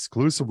written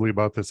exclusively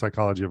about the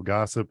psychology of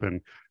gossip,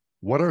 and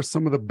what are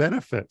some of the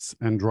benefits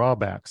and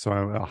drawbacks? So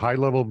a high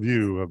level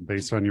view of,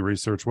 based on your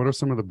research, what are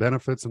some of the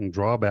benefits and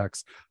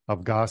drawbacks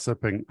of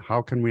gossip, and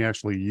how can we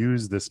actually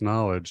use this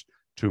knowledge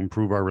to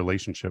improve our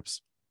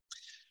relationships?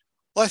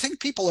 Well, I think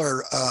people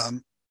are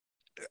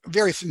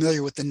very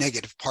familiar with the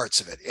negative parts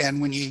of it.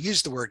 And when you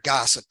use the word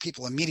gossip,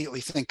 people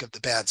immediately think of the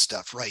bad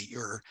stuff, right?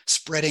 You're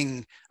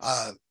spreading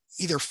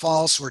either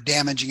false or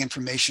damaging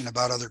information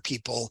about other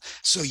people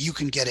so you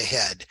can get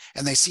ahead.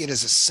 And they see it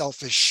as a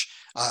selfish,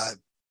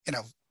 you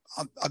know,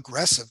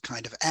 aggressive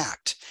kind of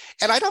act.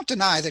 And I don't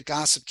deny that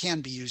gossip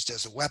can be used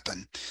as a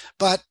weapon,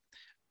 but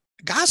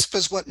gossip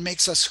is what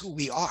makes us who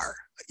we are.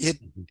 It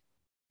Mhm.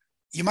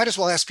 you might as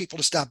well ask people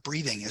to stop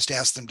breathing as to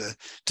ask them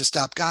to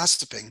stop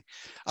gossiping.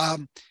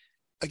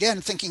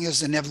 Again, thinking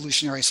as an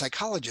evolutionary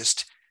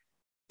psychologist,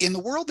 in the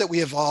world that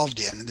we evolved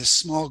in this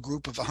small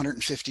group of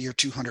 150 or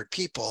 200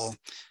 people,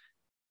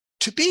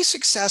 to be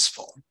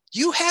successful,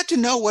 you had to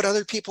know what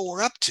other people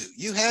were up to.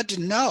 You had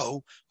to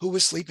know who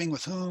was sleeping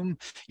with whom.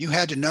 You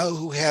had to know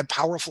who had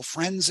powerful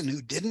friends and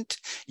who didn't.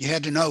 You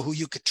had to know who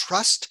you could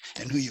trust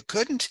and who you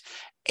couldn't.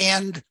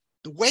 And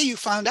the way you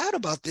found out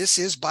about this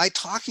is by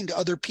talking to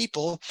other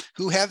people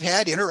who have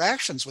had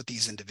interactions with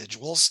these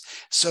individuals.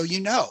 So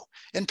you know,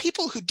 and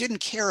people who didn't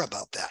care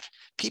about that,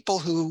 people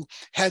who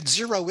had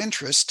zero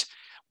interest,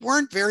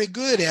 weren't very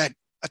good at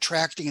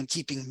attracting and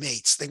keeping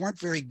mates. They weren't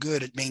very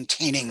good at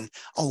maintaining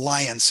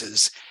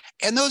alliances.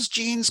 And those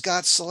genes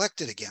got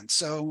selected again.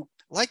 So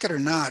like it or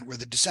not, we're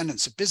the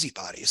descendants of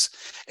busybodies,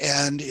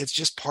 and it's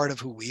just part of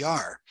who we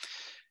are.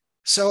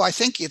 So I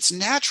think it's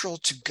natural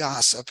to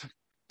gossip,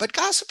 but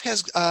gossip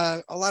has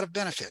a lot of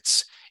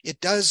benefits. It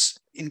does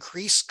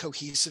increase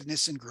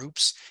cohesiveness in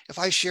groups. If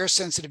I share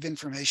sensitive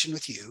information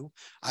with you,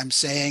 I'm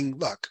saying,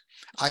 look,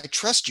 I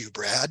trust you,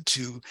 Brad,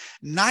 to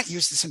not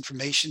use this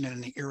information in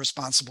an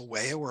irresponsible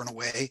way or in a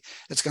way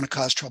that's going to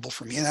cause trouble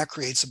for me. And that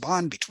creates a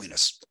bond between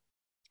us.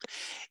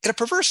 In a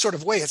perverse sort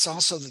of way, it's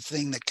also the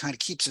thing that kind of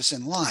keeps us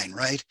in line,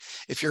 right?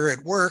 If you're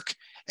at work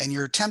and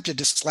you're tempted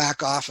to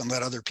slack off and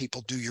let other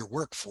people do your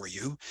work for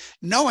you,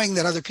 knowing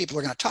that other people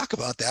are going to talk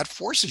about that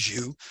forces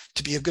you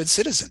to be a good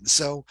citizen.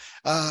 So,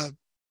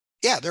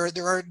 yeah,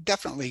 there are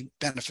definitely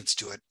benefits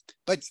to it,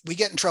 but we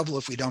get in trouble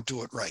if we don't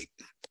do it right.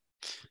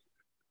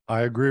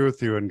 I agree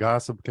with you. And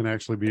gossip can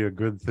actually be a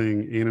good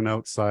thing in and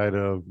outside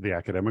of the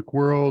academic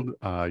world,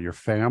 your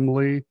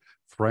family,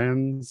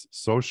 friends,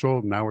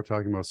 social. Now we're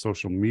talking about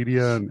social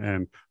media.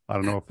 And I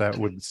don't know if that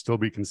would still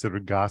be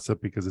considered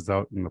gossip because it's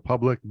out in the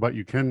public, but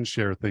you can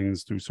share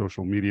things through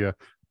social media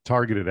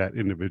targeted at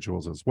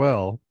individuals as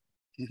well.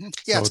 Mm-hmm.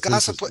 Yeah, so it's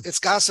gossip. It's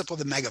gossip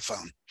with a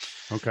megaphone.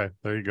 Okay,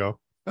 there you go.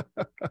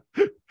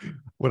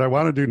 What I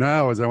want to do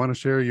now is I want to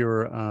share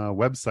your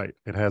website.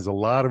 It has a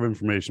lot of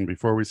information.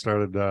 Before we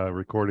started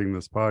recording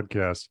this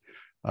podcast,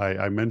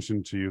 I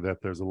mentioned to you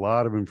that there's a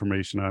lot of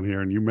information on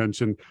here, and you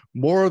mentioned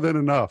more than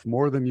enough,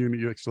 more than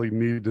you actually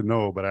need to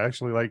know. But I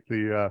actually like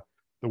the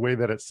way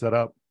that it's set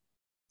up.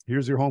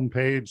 Here's your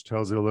homepage,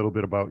 tells you a little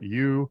bit about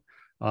you.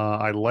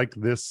 I like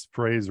this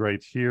phrase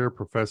right here.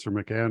 Professor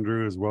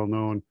McAndrew is well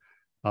known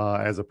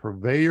as a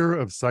purveyor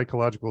of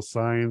psychological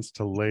science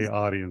to lay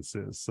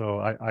audiences. So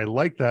I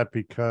like that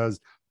because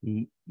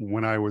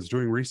when I was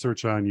doing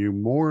research on you,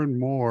 more and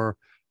more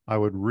I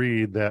would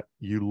read that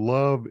you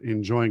love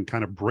enjoying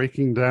kind of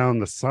breaking down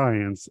the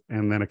science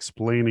and then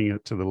explaining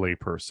it to the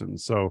layperson.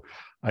 So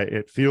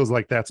it feels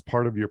like that's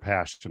part of your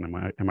passion.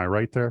 Am I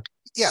right there?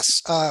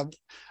 Yes.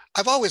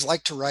 I've always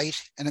liked to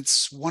write, and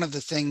it's one of the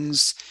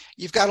things.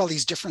 You've got all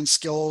these different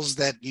skills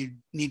that you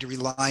need to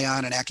rely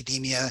on in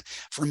academia.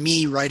 For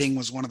me, writing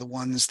was one of the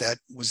ones that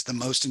was the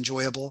most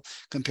enjoyable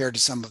compared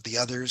to some of the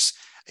others.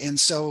 And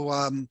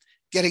so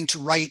getting to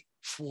write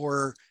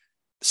for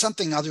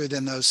something other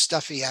than those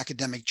stuffy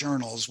academic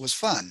journals was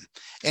fun.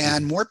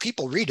 And more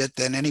people read it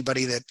than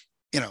anybody that,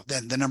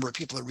 than the number of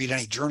people that read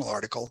any journal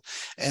article.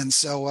 And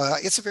so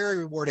it's a very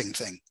rewarding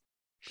thing.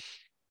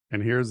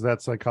 And here's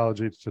that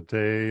Psychology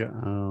Today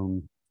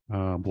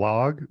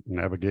blog,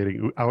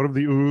 navigating out of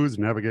the ooze,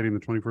 navigating the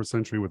 21st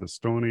century with a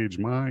Stone Age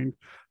mind.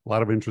 A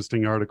lot of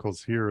interesting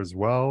articles here as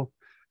well.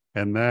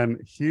 And then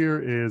here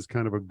is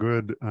kind of a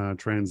good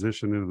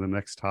transition into the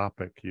next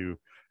topic.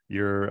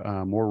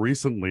 You're more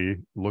recently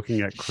looking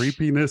at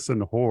creepiness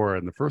and horror.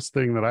 And the first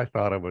thing that I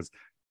thought of was,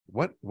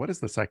 what is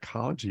the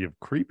psychology of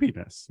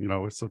creepiness?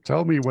 So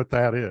tell me what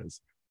that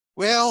is.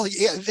 Well,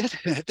 yeah,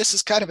 this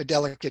is kind of a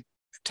delicate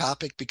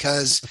topic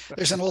because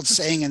there's an old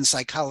saying in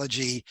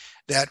psychology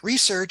that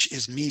research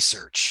is me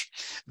search,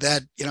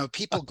 that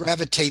people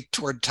gravitate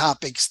toward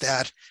topics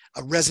that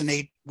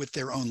resonate with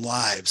their own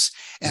lives.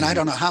 And I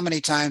don't know how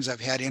many times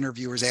I've had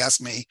interviewers ask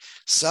me,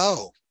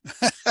 so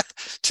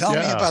tell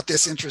me about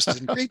this interest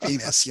in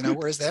creepiness,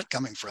 where is that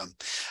coming from?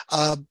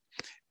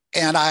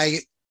 And I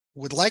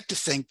would like to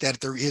think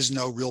that there is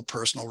no real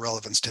personal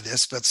relevance to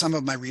this, but some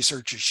of my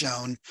research has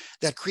shown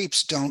that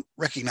creeps don't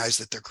recognize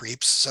that they're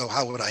creeps. So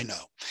how would I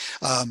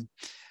know?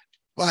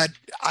 But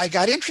I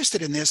got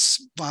interested in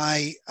this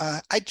by,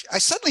 I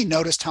suddenly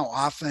noticed how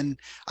often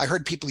I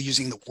heard people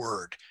using the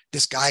word,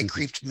 this guy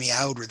creeped me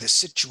out, or this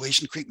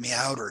situation creeped me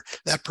out, or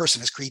that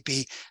person is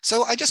creepy.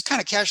 So I just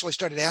kind of casually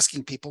started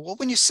asking people, well,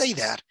 when you say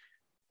that,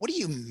 what do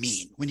you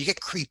mean when you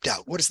get creeped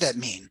out? What does that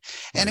mean?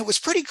 And it was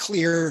pretty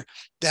clear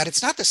that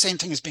it's not the same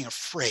thing as being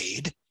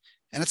afraid,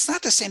 and it's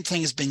not the same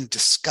thing as being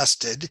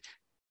disgusted.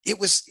 It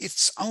was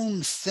its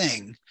own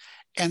thing.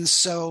 And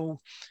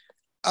so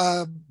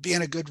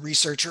being a good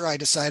researcher, I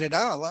decided,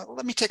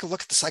 let me take a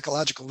look at the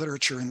psychological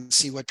literature and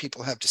see what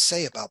people have to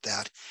say about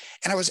that.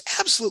 And I was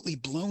absolutely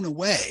blown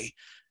away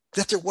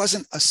that there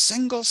wasn't a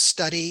single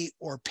study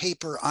or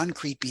paper on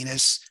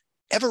creepiness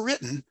ever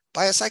written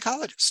by a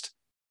psychologist.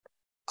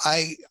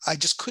 I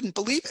just couldn't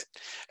believe it.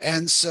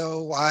 And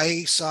so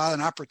I saw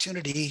an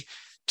opportunity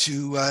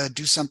to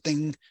do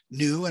something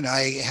new, and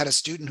I had a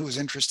student who was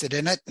interested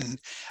in it,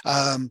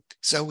 and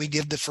so we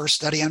did the first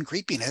study on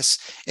creepiness.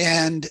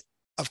 And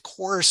of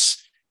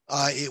course,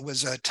 it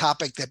was a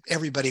topic that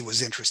everybody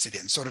was interested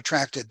in, so it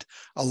attracted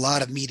a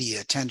lot of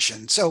media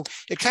attention. So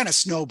it kind of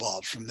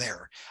snowballed from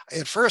there.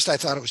 At first, I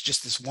thought it was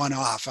just this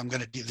one-off. I'm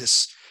going to do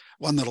this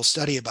one little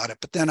study about it,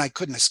 but then I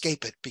couldn't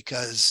escape it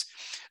because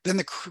then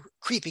the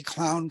creepy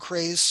clown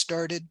craze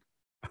started.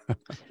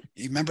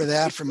 You remember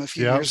that from a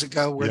few years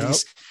ago, where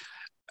these,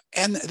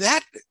 and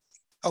that,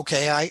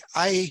 okay,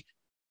 I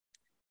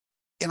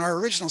in our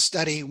original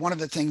study, one of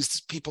the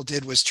things people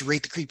did was to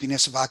rate the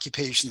creepiness of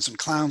occupations, and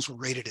clowns were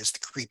rated as the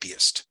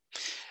creepiest.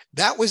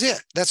 That was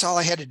it. That's all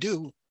I had to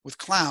do with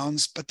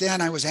clowns. But then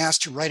I was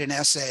asked to write an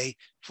essay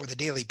for the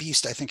Daily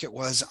Beast, I think it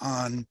was,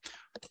 on,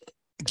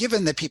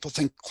 given that people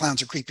think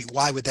clowns are creepy,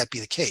 why would that be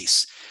the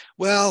case?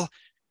 Well,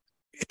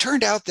 it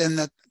turned out then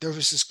that there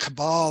was this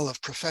cabal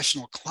of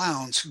professional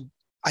clowns who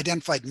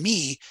identified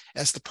me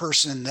as the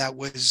person that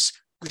was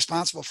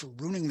responsible for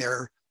ruining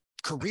their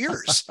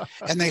careers.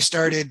 And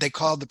they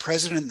called the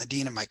president and the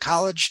dean of my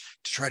college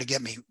to try to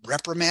get me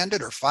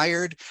reprimanded or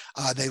fired.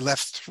 They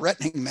left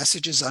threatening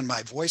messages on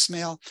my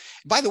voicemail.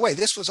 By the way,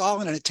 this was all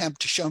in an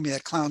attempt to show me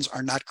that clowns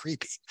are not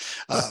creepy.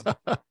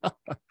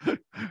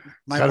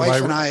 My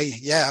wife and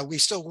I, we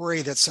still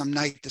worry that some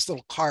night this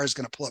little car is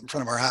going to pull up in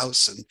front of our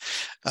house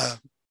and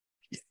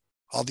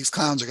all these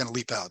clowns are going to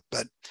leap out.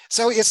 But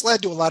so it's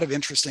led to a lot of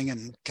interesting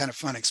and kind of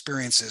fun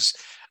experiences.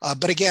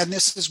 But again,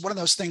 this is one of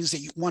those things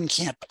that one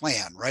can't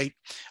plan, right?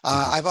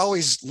 I've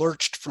always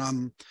lurched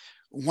from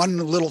one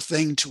little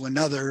thing to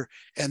another,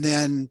 and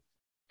then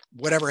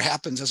whatever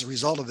happens as a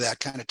result of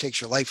that kind of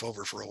takes your life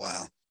over for a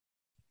while.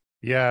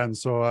 Yeah, and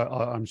so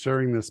I'm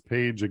sharing this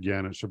page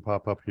again. It should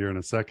pop up here in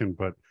a second,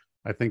 but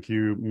I think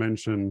you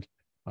mentioned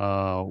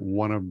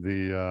one of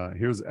the,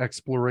 here's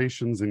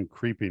explorations in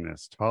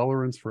creepiness,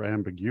 tolerance for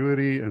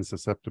ambiguity and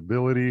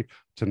susceptibility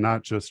to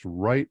not just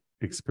right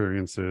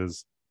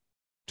experiences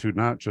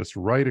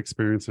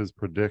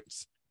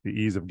predicts the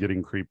ease of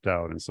getting creeped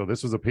out. And so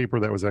this was a paper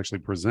that was actually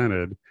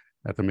presented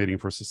at the meeting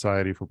for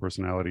Society for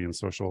Personality and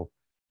Social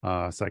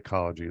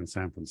Psychology in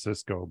San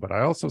Francisco. But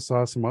I also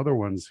saw some other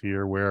ones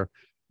here where,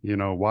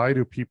 why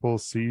do people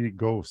see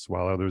ghosts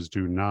while others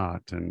do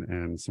not?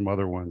 And some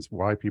other ones,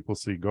 why people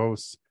see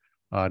ghosts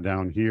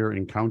down here,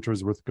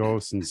 encounters with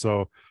ghosts. And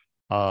so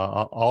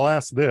I'll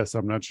ask this,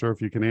 I'm not sure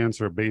if you can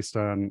answer based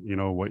on,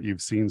 what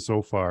you've seen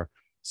so far.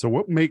 So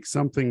what makes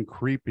something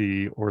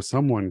creepy or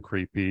someone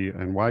creepy,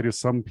 and why do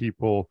some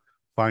people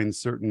find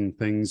certain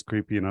things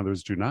creepy and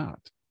others do not?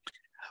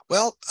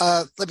 Well,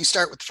 let me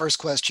start with the first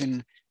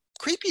question.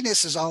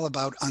 Creepiness is all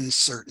about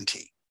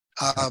uncertainty.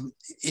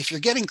 If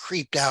you're getting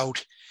creeped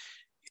out,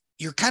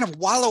 you're kind of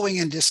wallowing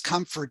in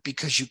discomfort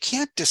because you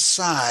can't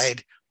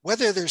decide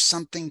whether there's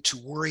something to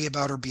worry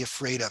about or be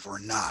afraid of or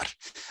not.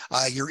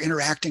 You're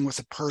interacting with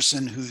a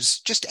person who's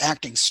just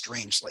acting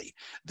strangely.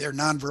 Their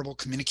nonverbal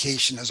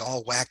communication is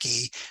all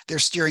wacky. They're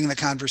steering the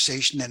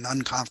conversation in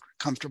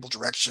uncomfortable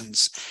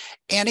directions.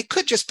 And it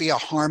could just be a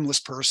harmless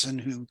person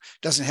who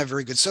doesn't have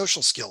very good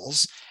social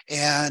skills.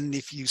 And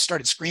if you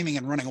started screaming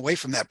and running away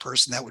from that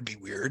person, that would be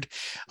weird.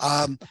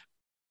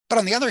 But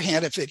on the other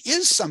hand, if it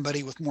is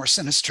somebody with more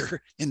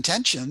sinister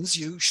intentions,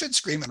 you should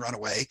scream and run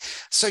away.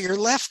 So you're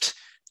left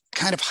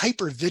kind of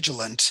hyper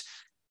vigilant,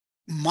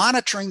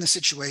 monitoring the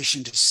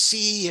situation to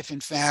see if in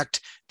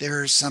fact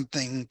there's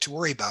something to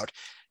worry about.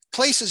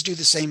 Places do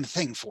the same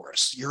thing for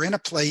us. You're in a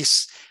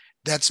place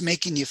that's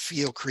making you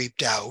feel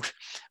creeped out,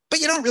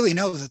 but you don't really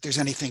know that there's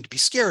anything to be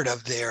scared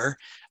of there,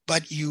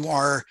 but you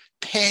are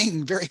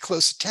paying very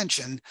close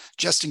attention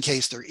just in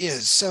case there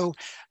is. So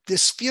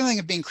this feeling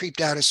of being creeped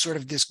out is sort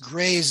of this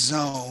gray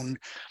zone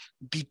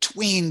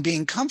between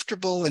being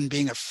comfortable and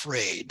being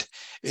afraid.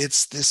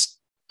 It's this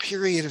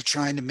period of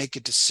trying to make a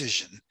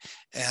decision.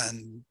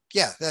 And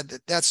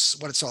that's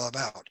what it's all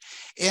about.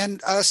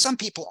 And some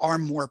people are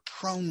more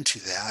prone to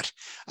that.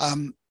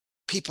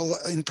 People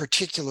in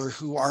particular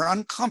who are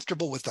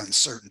uncomfortable with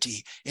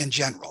uncertainty in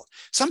general.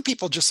 Some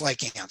people just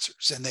like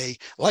answers and they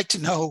like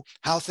to know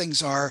how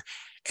things are.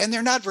 And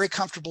they're not very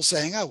comfortable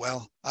saying, oh,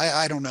 well,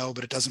 I don't know,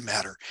 but it doesn't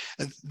matter.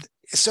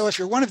 So if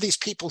you're one of these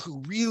people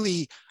who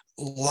really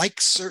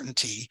likes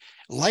certainty,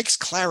 likes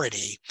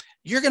clarity,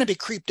 you're going to be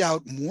creeped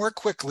out more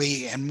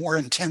quickly and more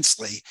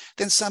intensely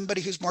than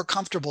somebody who's more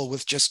comfortable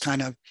with just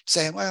kind of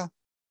saying, well,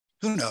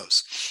 who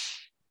knows?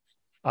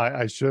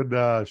 I should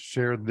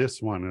share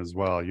this one as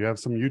well. You have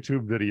some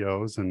YouTube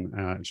videos, and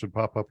it should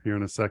pop up here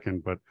in a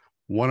second, but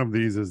one of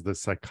these is the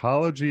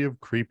psychology of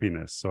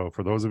creepiness. So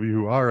for those of you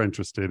who are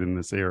interested in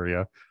this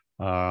area,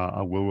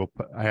 we'll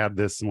add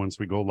this once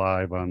we go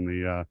live on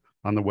the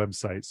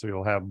website. So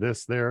you'll have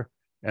this there.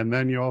 And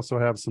then you also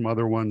have some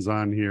other ones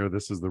on here.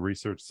 This is the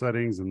research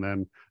settings, and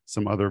then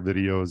some other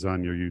videos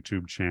on your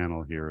YouTube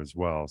channel here as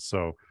well.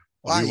 So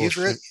wow, you've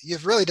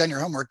really done your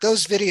homework.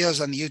 Those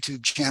videos on the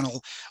YouTube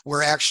channel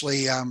were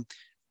actually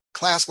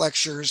class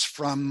lectures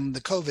from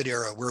the COVID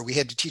era where we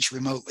had to teach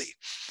remotely.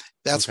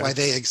 That's why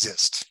they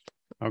exist.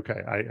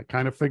 Okay, I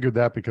kind of figured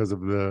that because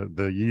of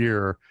the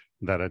year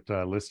that it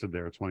listed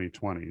there,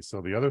 2020.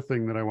 So the other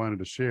thing that I wanted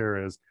to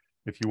share is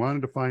if you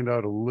wanted to find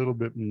out a little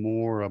bit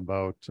more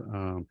about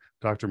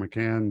Dr.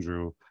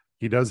 McAndrew,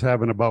 he does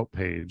have an about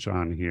page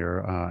on here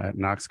at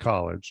Knox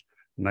College.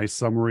 Nice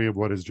summary of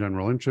what his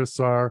general interests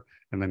are.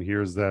 And then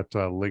here's that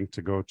link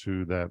to go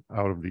to that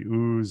Out of the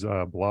Ooze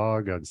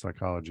blog on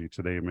Psychology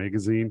Today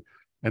magazine.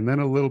 And then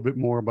a little bit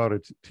more about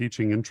his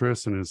teaching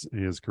interests and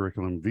his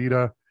curriculum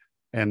vitae.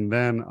 And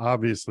then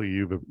obviously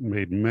you've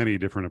made many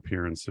different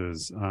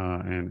appearances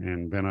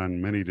and been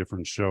on many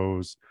different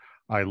shows.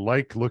 I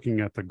like looking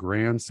at the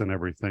grants and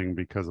everything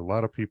because a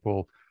lot of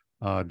people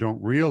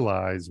don't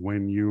realize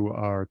when you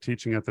are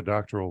teaching at the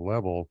doctoral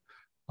level,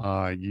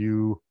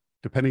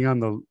 depending on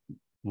the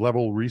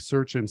level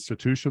research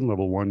institution,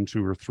 level 1,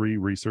 2, or 3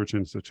 research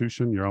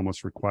institution, you're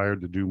almost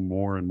required to do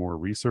more and more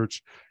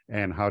research.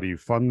 And how do you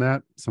fund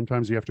that?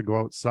 Sometimes you have to go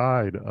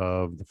outside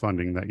of the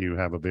funding that you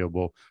have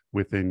available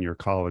within your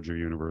college or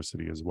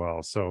university as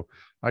well. So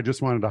I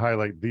just wanted to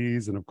highlight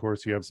these. And of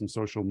course, you have some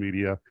social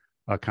media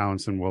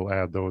accounts, and we'll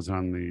add those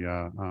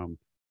on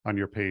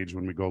your page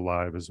when we go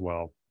live as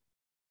well.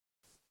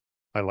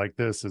 I like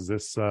this. Is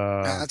this?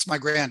 That's my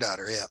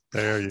granddaughter. Yeah.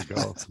 There you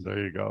go.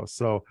 There you go.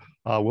 So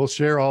we'll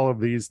share all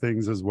of these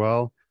things as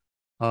well.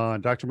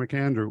 Dr.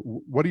 McAndrew,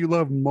 what do you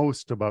love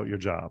most about your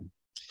job?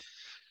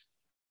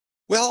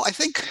 Well, I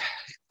think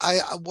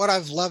what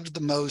I've loved the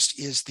most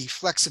is the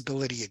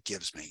flexibility it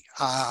gives me.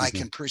 I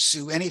can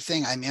pursue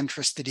anything I'm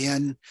interested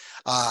in.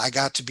 I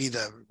got to be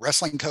the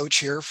wrestling coach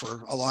here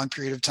for a long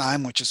period of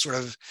time, which is sort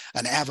of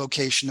an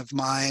avocation of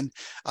mine.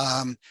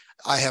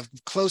 I have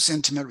close,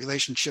 intimate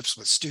relationships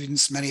with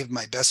students. Many of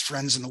my best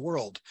friends in the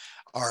world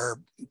are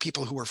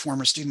people who were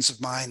former students of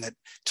mine that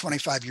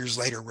 25 years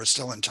later we're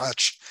still in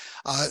touch.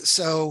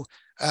 So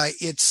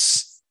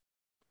it's,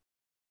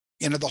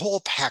 the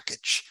whole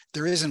package.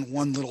 There isn't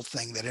one little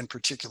thing that in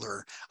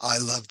particular I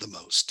love the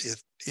most.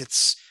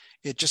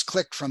 It just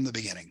clicked from the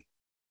beginning.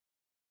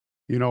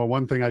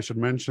 One thing I should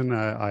mention,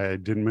 I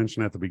didn't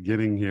mention at the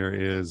beginning here,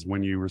 is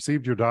when you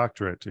received your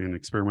doctorate in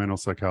experimental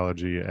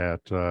psychology at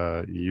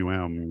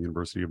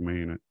University of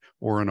Maine, at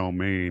Orono,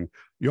 Maine,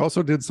 you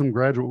also did some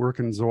graduate work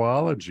in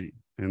zoology.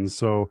 And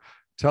so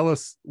tell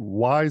us,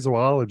 why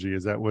zoology?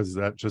 Was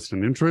that just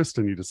an interest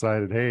and you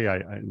decided, hey,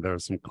 there are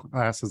some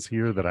classes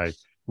here that I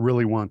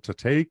really want to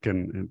take,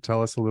 and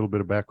tell us a little bit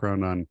of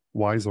background on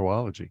why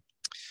zoology?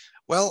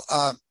 Well,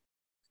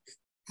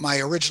 my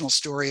original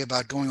story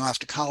about going off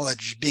to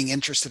college, being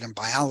interested in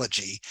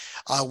biology,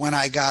 when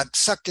I got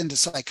sucked into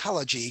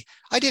psychology,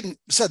 I didn't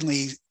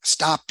suddenly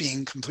stop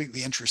being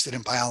completely interested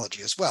in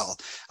biology as well.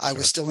 I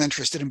was still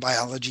interested in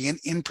biology, and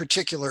in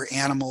particular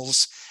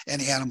animals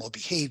and animal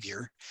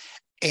behavior.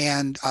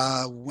 And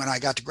when I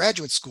got to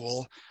graduate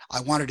school, I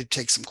wanted to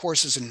take some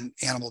courses in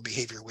animal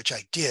behavior, which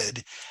I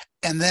did.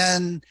 And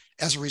then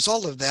as a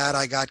result of that,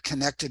 I got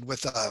connected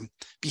with a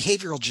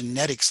behavioral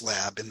genetics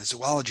lab in the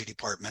zoology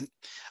department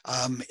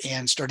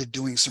and started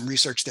doing some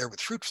research there with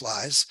fruit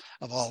flies,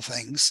 of all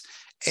things,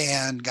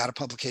 and got a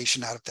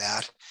publication out of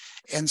that.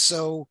 And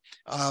so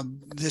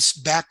this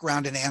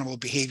background in animal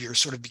behavior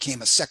sort of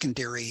became a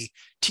secondary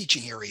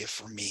teaching area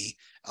for me.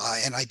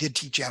 And I did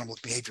teach animal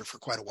behavior for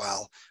quite a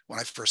while when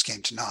I first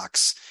came to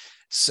Knox.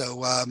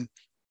 So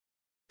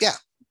yeah,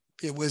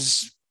 it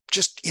was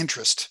just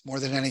interest more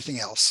than anything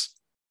else.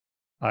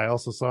 I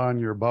also saw on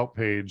your about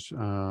page,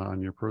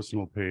 on your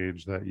personal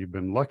page, that you've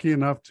been lucky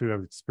enough to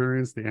have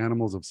experienced the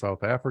animals of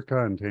South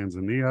Africa and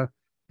Tanzania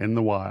in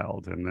the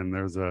wild. And then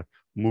there's a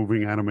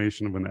moving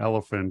animation of an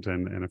elephant.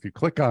 And if you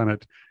click on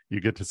it, you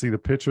get to see the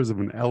pictures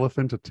of an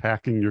elephant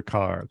attacking your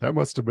car. That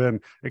must have been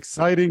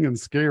exciting and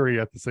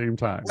scary at the same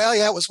time. Well,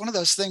 yeah, it was one of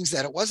those things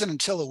that it wasn't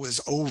until it was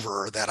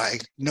over that I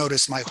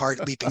noticed my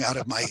heart leaping out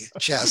of my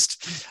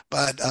chest.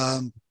 But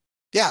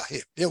yeah,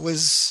 it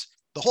was,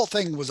 the whole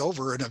thing was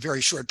over in a very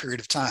short period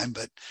of time.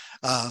 But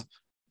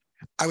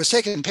I was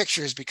taking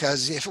pictures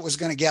because if it was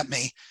going to get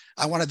me,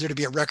 I wanted there to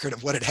be a record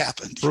of what had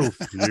happened. Proof.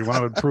 You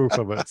wanted proof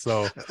of it.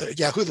 So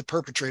yeah, who the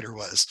perpetrator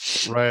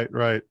was.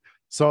 Right.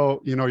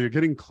 So, you're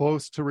getting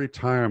close to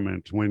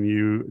retirement. When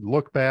you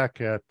look back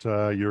at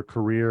your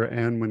career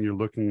and when you're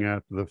looking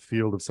at the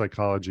field of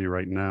psychology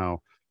right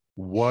now,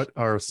 what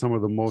are some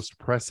of the most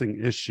pressing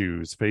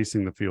issues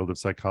facing the field of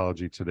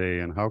psychology today,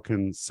 and how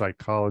can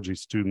psychology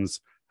students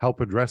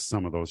help address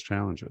some of those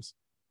challenges?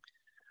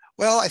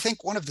 Well, I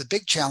think one of the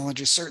big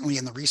challenges, certainly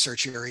in the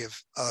research area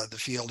of the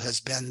field, has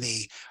been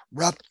the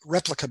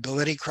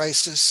replicability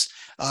crisis,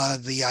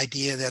 the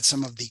idea that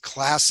some of the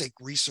classic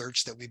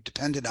research that we've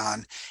depended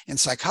on in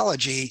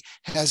psychology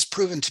has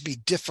proven to be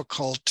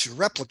difficult to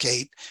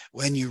replicate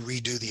when you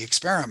redo the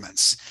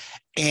experiments.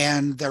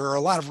 And there are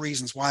a lot of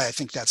reasons why I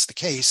think that's the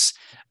case.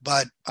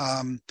 But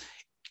on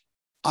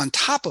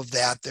top of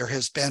that, there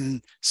has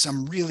been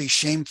some really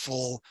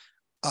shameful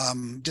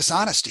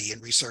dishonesty in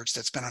research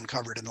that's been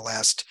uncovered in the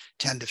last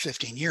 10 to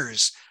 15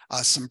 years.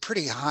 Some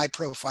pretty high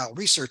profile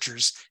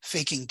researchers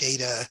faking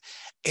data.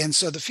 And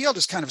so the field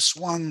has kind of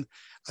swung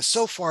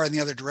so far in the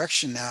other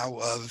direction now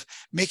of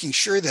making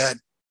sure that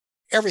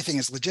everything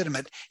is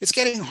legitimate. It's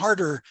getting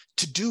harder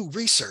to do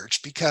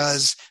research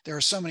because there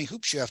are so many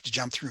hoops you have to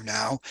jump through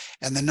now,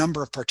 and the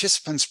number of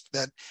participants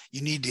that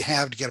you need to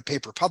have to get a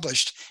paper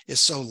published is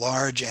so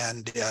large,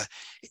 and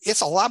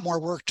it's a lot more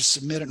work to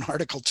submit an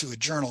article to a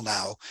journal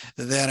now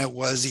than it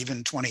was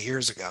even 20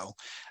 years ago.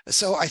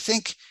 So I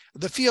think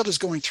the field is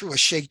going through a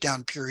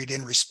shakedown period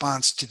in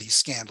response to these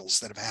scandals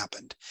that have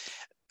happened.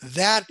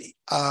 That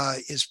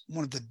is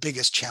one of the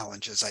biggest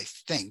challenges, I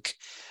think.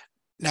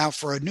 Now,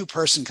 for a new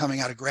person coming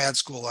out of grad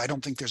school, I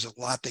don't think there's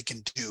a lot they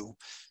can do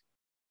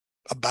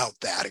about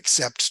that,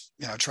 except,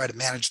 try to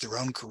manage their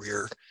own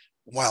career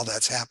while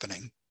that's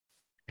happening.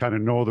 Kind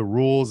of know the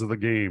rules of the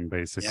game,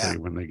 basically,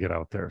 when they get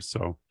out there.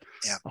 So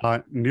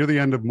near the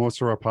end of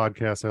most of our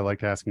podcasts, I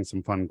like asking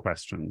some fun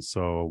questions.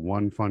 So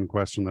one fun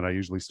question that I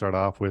usually start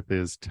off with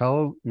is,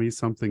 tell me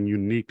something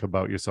unique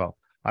about yourself.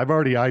 I've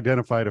already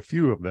identified a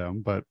few of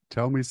them, but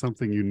tell me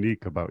something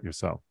unique about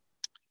yourself.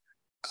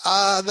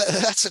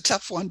 That's a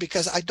tough one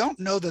because I don't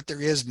know that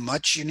there is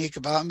much unique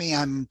about me.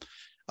 I'm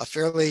a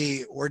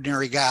fairly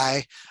ordinary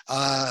guy.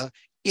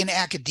 In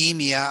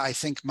academia, I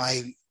think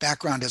my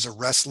background as a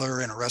wrestler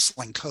and a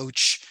wrestling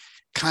coach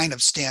kind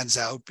of stands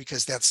out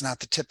because that's not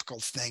the typical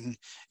thing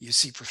you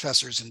see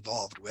professors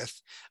involved with.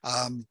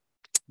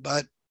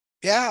 But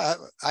yeah,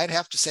 I'd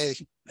have to say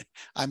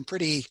I'm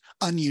pretty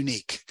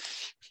ununique.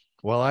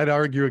 Well, I'd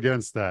argue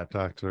against that,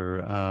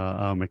 Dr.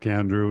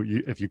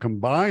 McAndrew. If you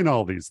combine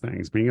all these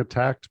things, being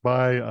attacked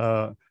by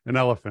an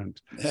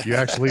elephant, you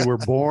actually were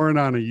born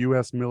on a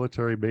U.S.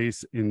 military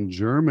base in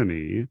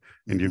Germany,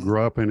 and you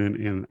grew up in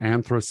an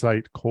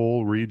anthracite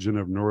coal region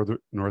of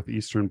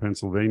northeastern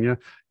Pennsylvania.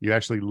 You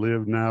actually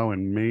live now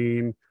in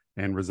Maine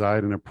and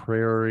reside in a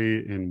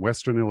prairie in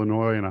Western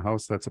Illinois in a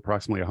house that's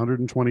approximately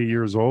 120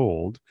 years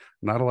old.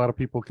 Not a lot of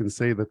people can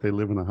say that they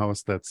live in a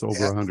house that's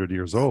over 100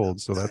 years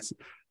old. So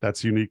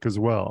that's unique as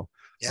well.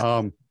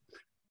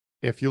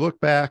 If you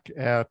look back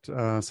at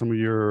some of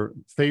your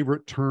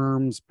favorite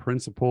terms,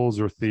 principles,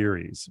 or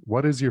theories,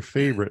 what is your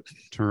favorite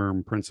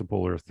term,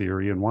 principle, or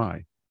theory, and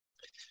why?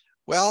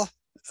 Well,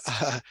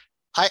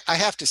 I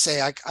have to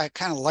say, I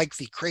kind of like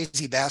the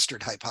crazy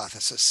bastard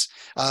hypothesis,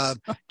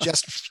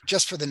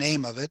 just for the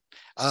name of it.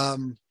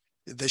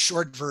 The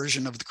short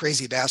version of the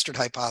crazy bastard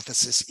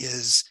hypothesis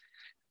is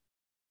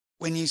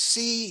when you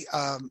see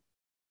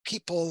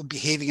people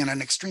behaving in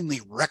an extremely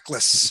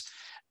reckless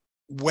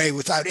way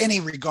without any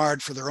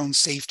regard for their own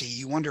safety,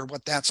 you wonder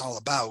what that's all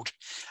about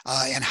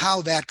and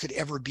how that could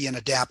ever be an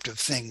adaptive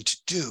thing to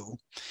do.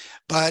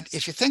 But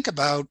if you think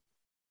about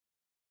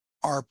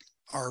our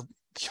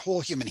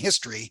whole human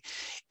history,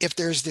 if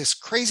there's this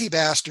crazy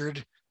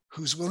bastard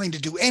who's willing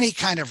to do any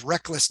kind of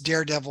reckless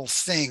daredevil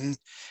thing,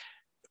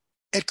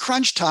 at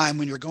crunch time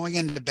when you're going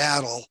into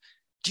battle,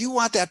 do you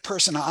want that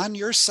person on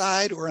your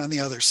side or on the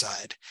other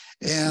side?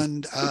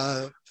 And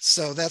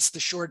so that's the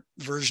short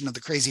version of the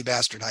crazy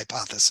bastard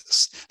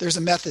hypothesis. There's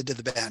a method to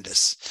the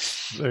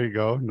madness. There you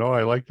go. No,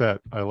 I like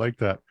that.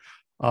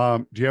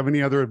 Do you have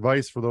any other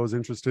advice for those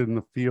interested in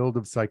the field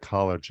of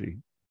psychology?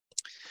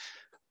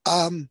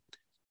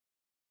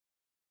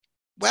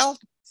 Well,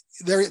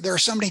 there are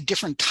so many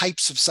different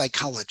types of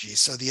psychology,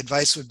 so the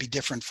advice would be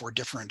different for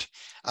different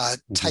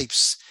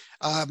types.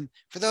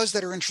 For those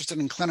that are interested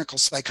in clinical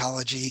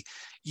psychology,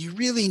 you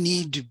really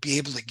need to be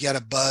able to get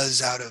a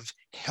buzz out of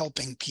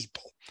helping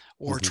people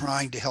or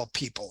trying to help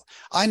people.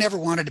 I never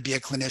wanted to be a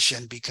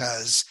clinician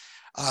because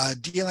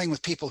dealing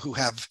with people who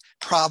have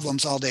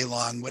problems all day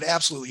long would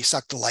absolutely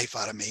suck the life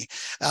out of me.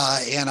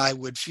 And I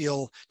would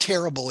feel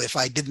terrible if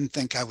I didn't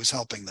think I was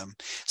helping them.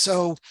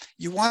 So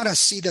you want to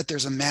see that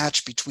there's a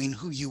match between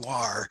who you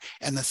are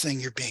and the thing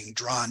you're being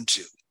drawn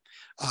to.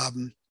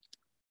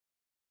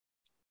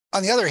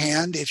 On the other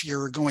hand, if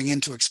you're going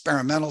into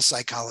experimental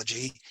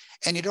psychology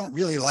and you don't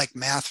really like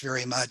math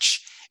very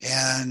much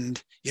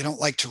and you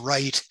don't like to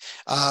write,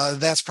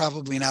 that's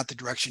probably not the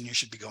direction you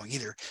should be going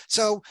either.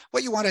 So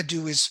what you want to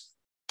do is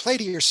play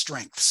to your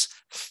strengths,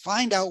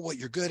 find out what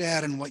you're good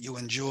at and what you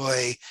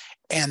enjoy.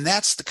 And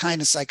that's the kind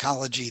of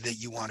psychology that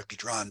you want to be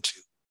drawn to.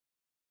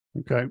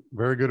 Okay,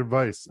 very good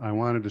advice. I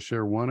wanted to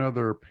share one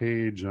other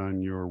page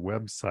on your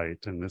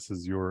website, and this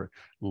is your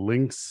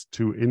links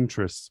to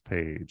interests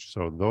page.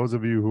 So those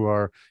of you who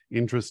are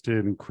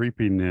interested in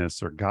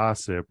creepiness or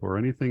gossip or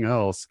anything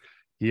else,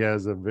 he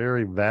has a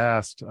very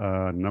vast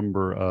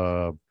number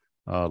of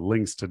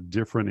links to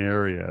different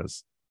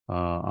areas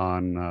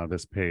on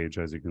this page,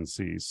 as you can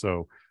see.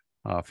 So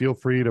feel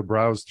free to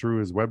browse through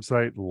his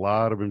website. A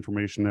lot of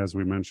information, as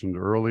we mentioned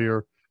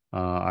earlier.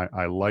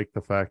 I like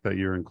the fact that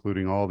you're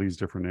including all these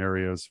different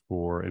areas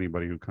for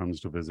anybody who comes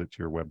to visit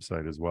your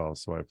website as well.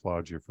 So I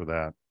applaud you for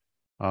that.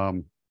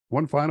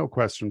 One final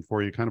question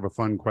for you, kind of a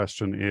fun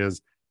question,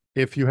 is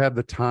if you had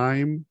the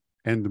time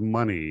and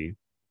money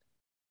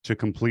to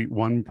complete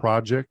one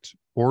project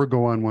or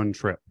go on one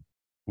trip,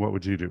 what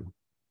would you do?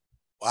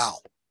 Wow.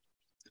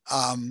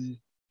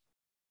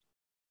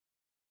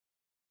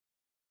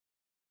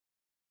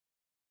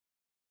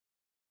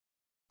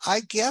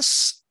 I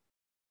guess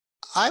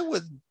I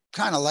would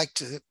kind of like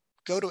to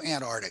go to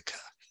Antarctica.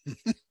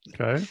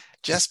 Okay.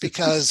 Just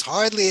because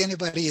hardly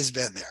anybody has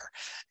been there.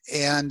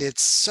 And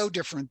it's so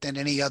different than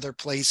any other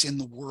place in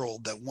the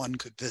world that one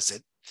could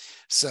visit.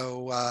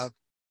 So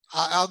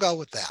I'll go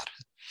with that.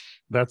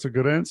 That's a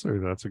good answer.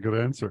 That's a good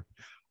answer.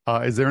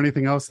 Is there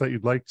anything else that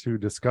you'd like to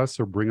discuss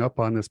or bring up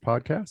on this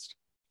podcast?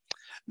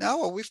 No,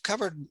 well, we've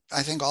covered,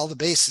 I think, all the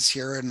bases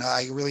here, and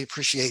I really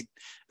appreciate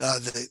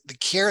the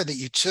care that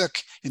you took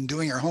in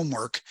doing your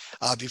homework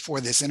before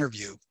this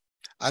interview.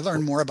 I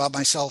learned more about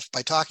myself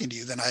by talking to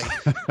you than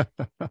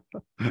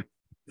I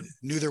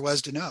knew there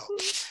was to know.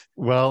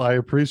 Well, I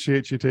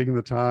appreciate you taking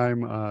the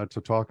time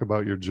to talk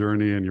about your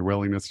journey and your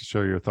willingness to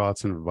share your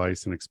thoughts and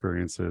advice and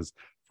experiences.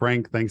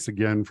 Frank, thanks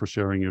again for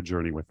sharing your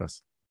journey with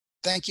us.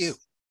 Thank you.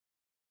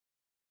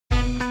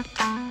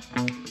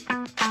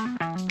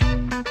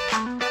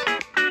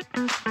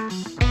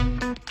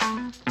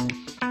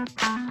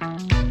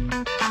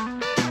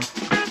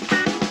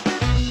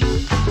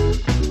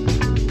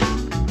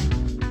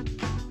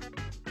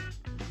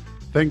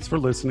 Thanks for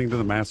listening to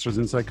the Masters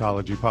in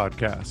Psychology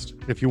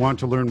podcast. If you want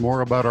to learn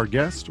more about our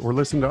guest or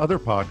listen to other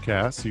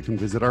podcasts, you can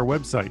visit our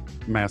website,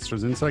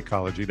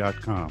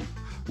 mastersinpsychology.com,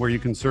 where you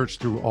can search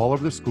through all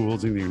of the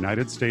schools in the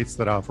United States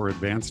that offer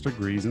advanced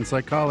degrees in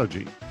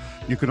psychology.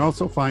 You can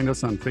also find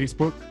us on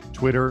Facebook,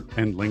 Twitter,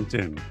 and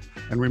LinkedIn.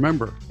 And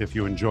remember, if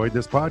you enjoyed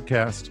this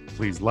podcast,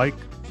 please like,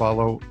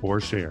 follow,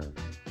 or share.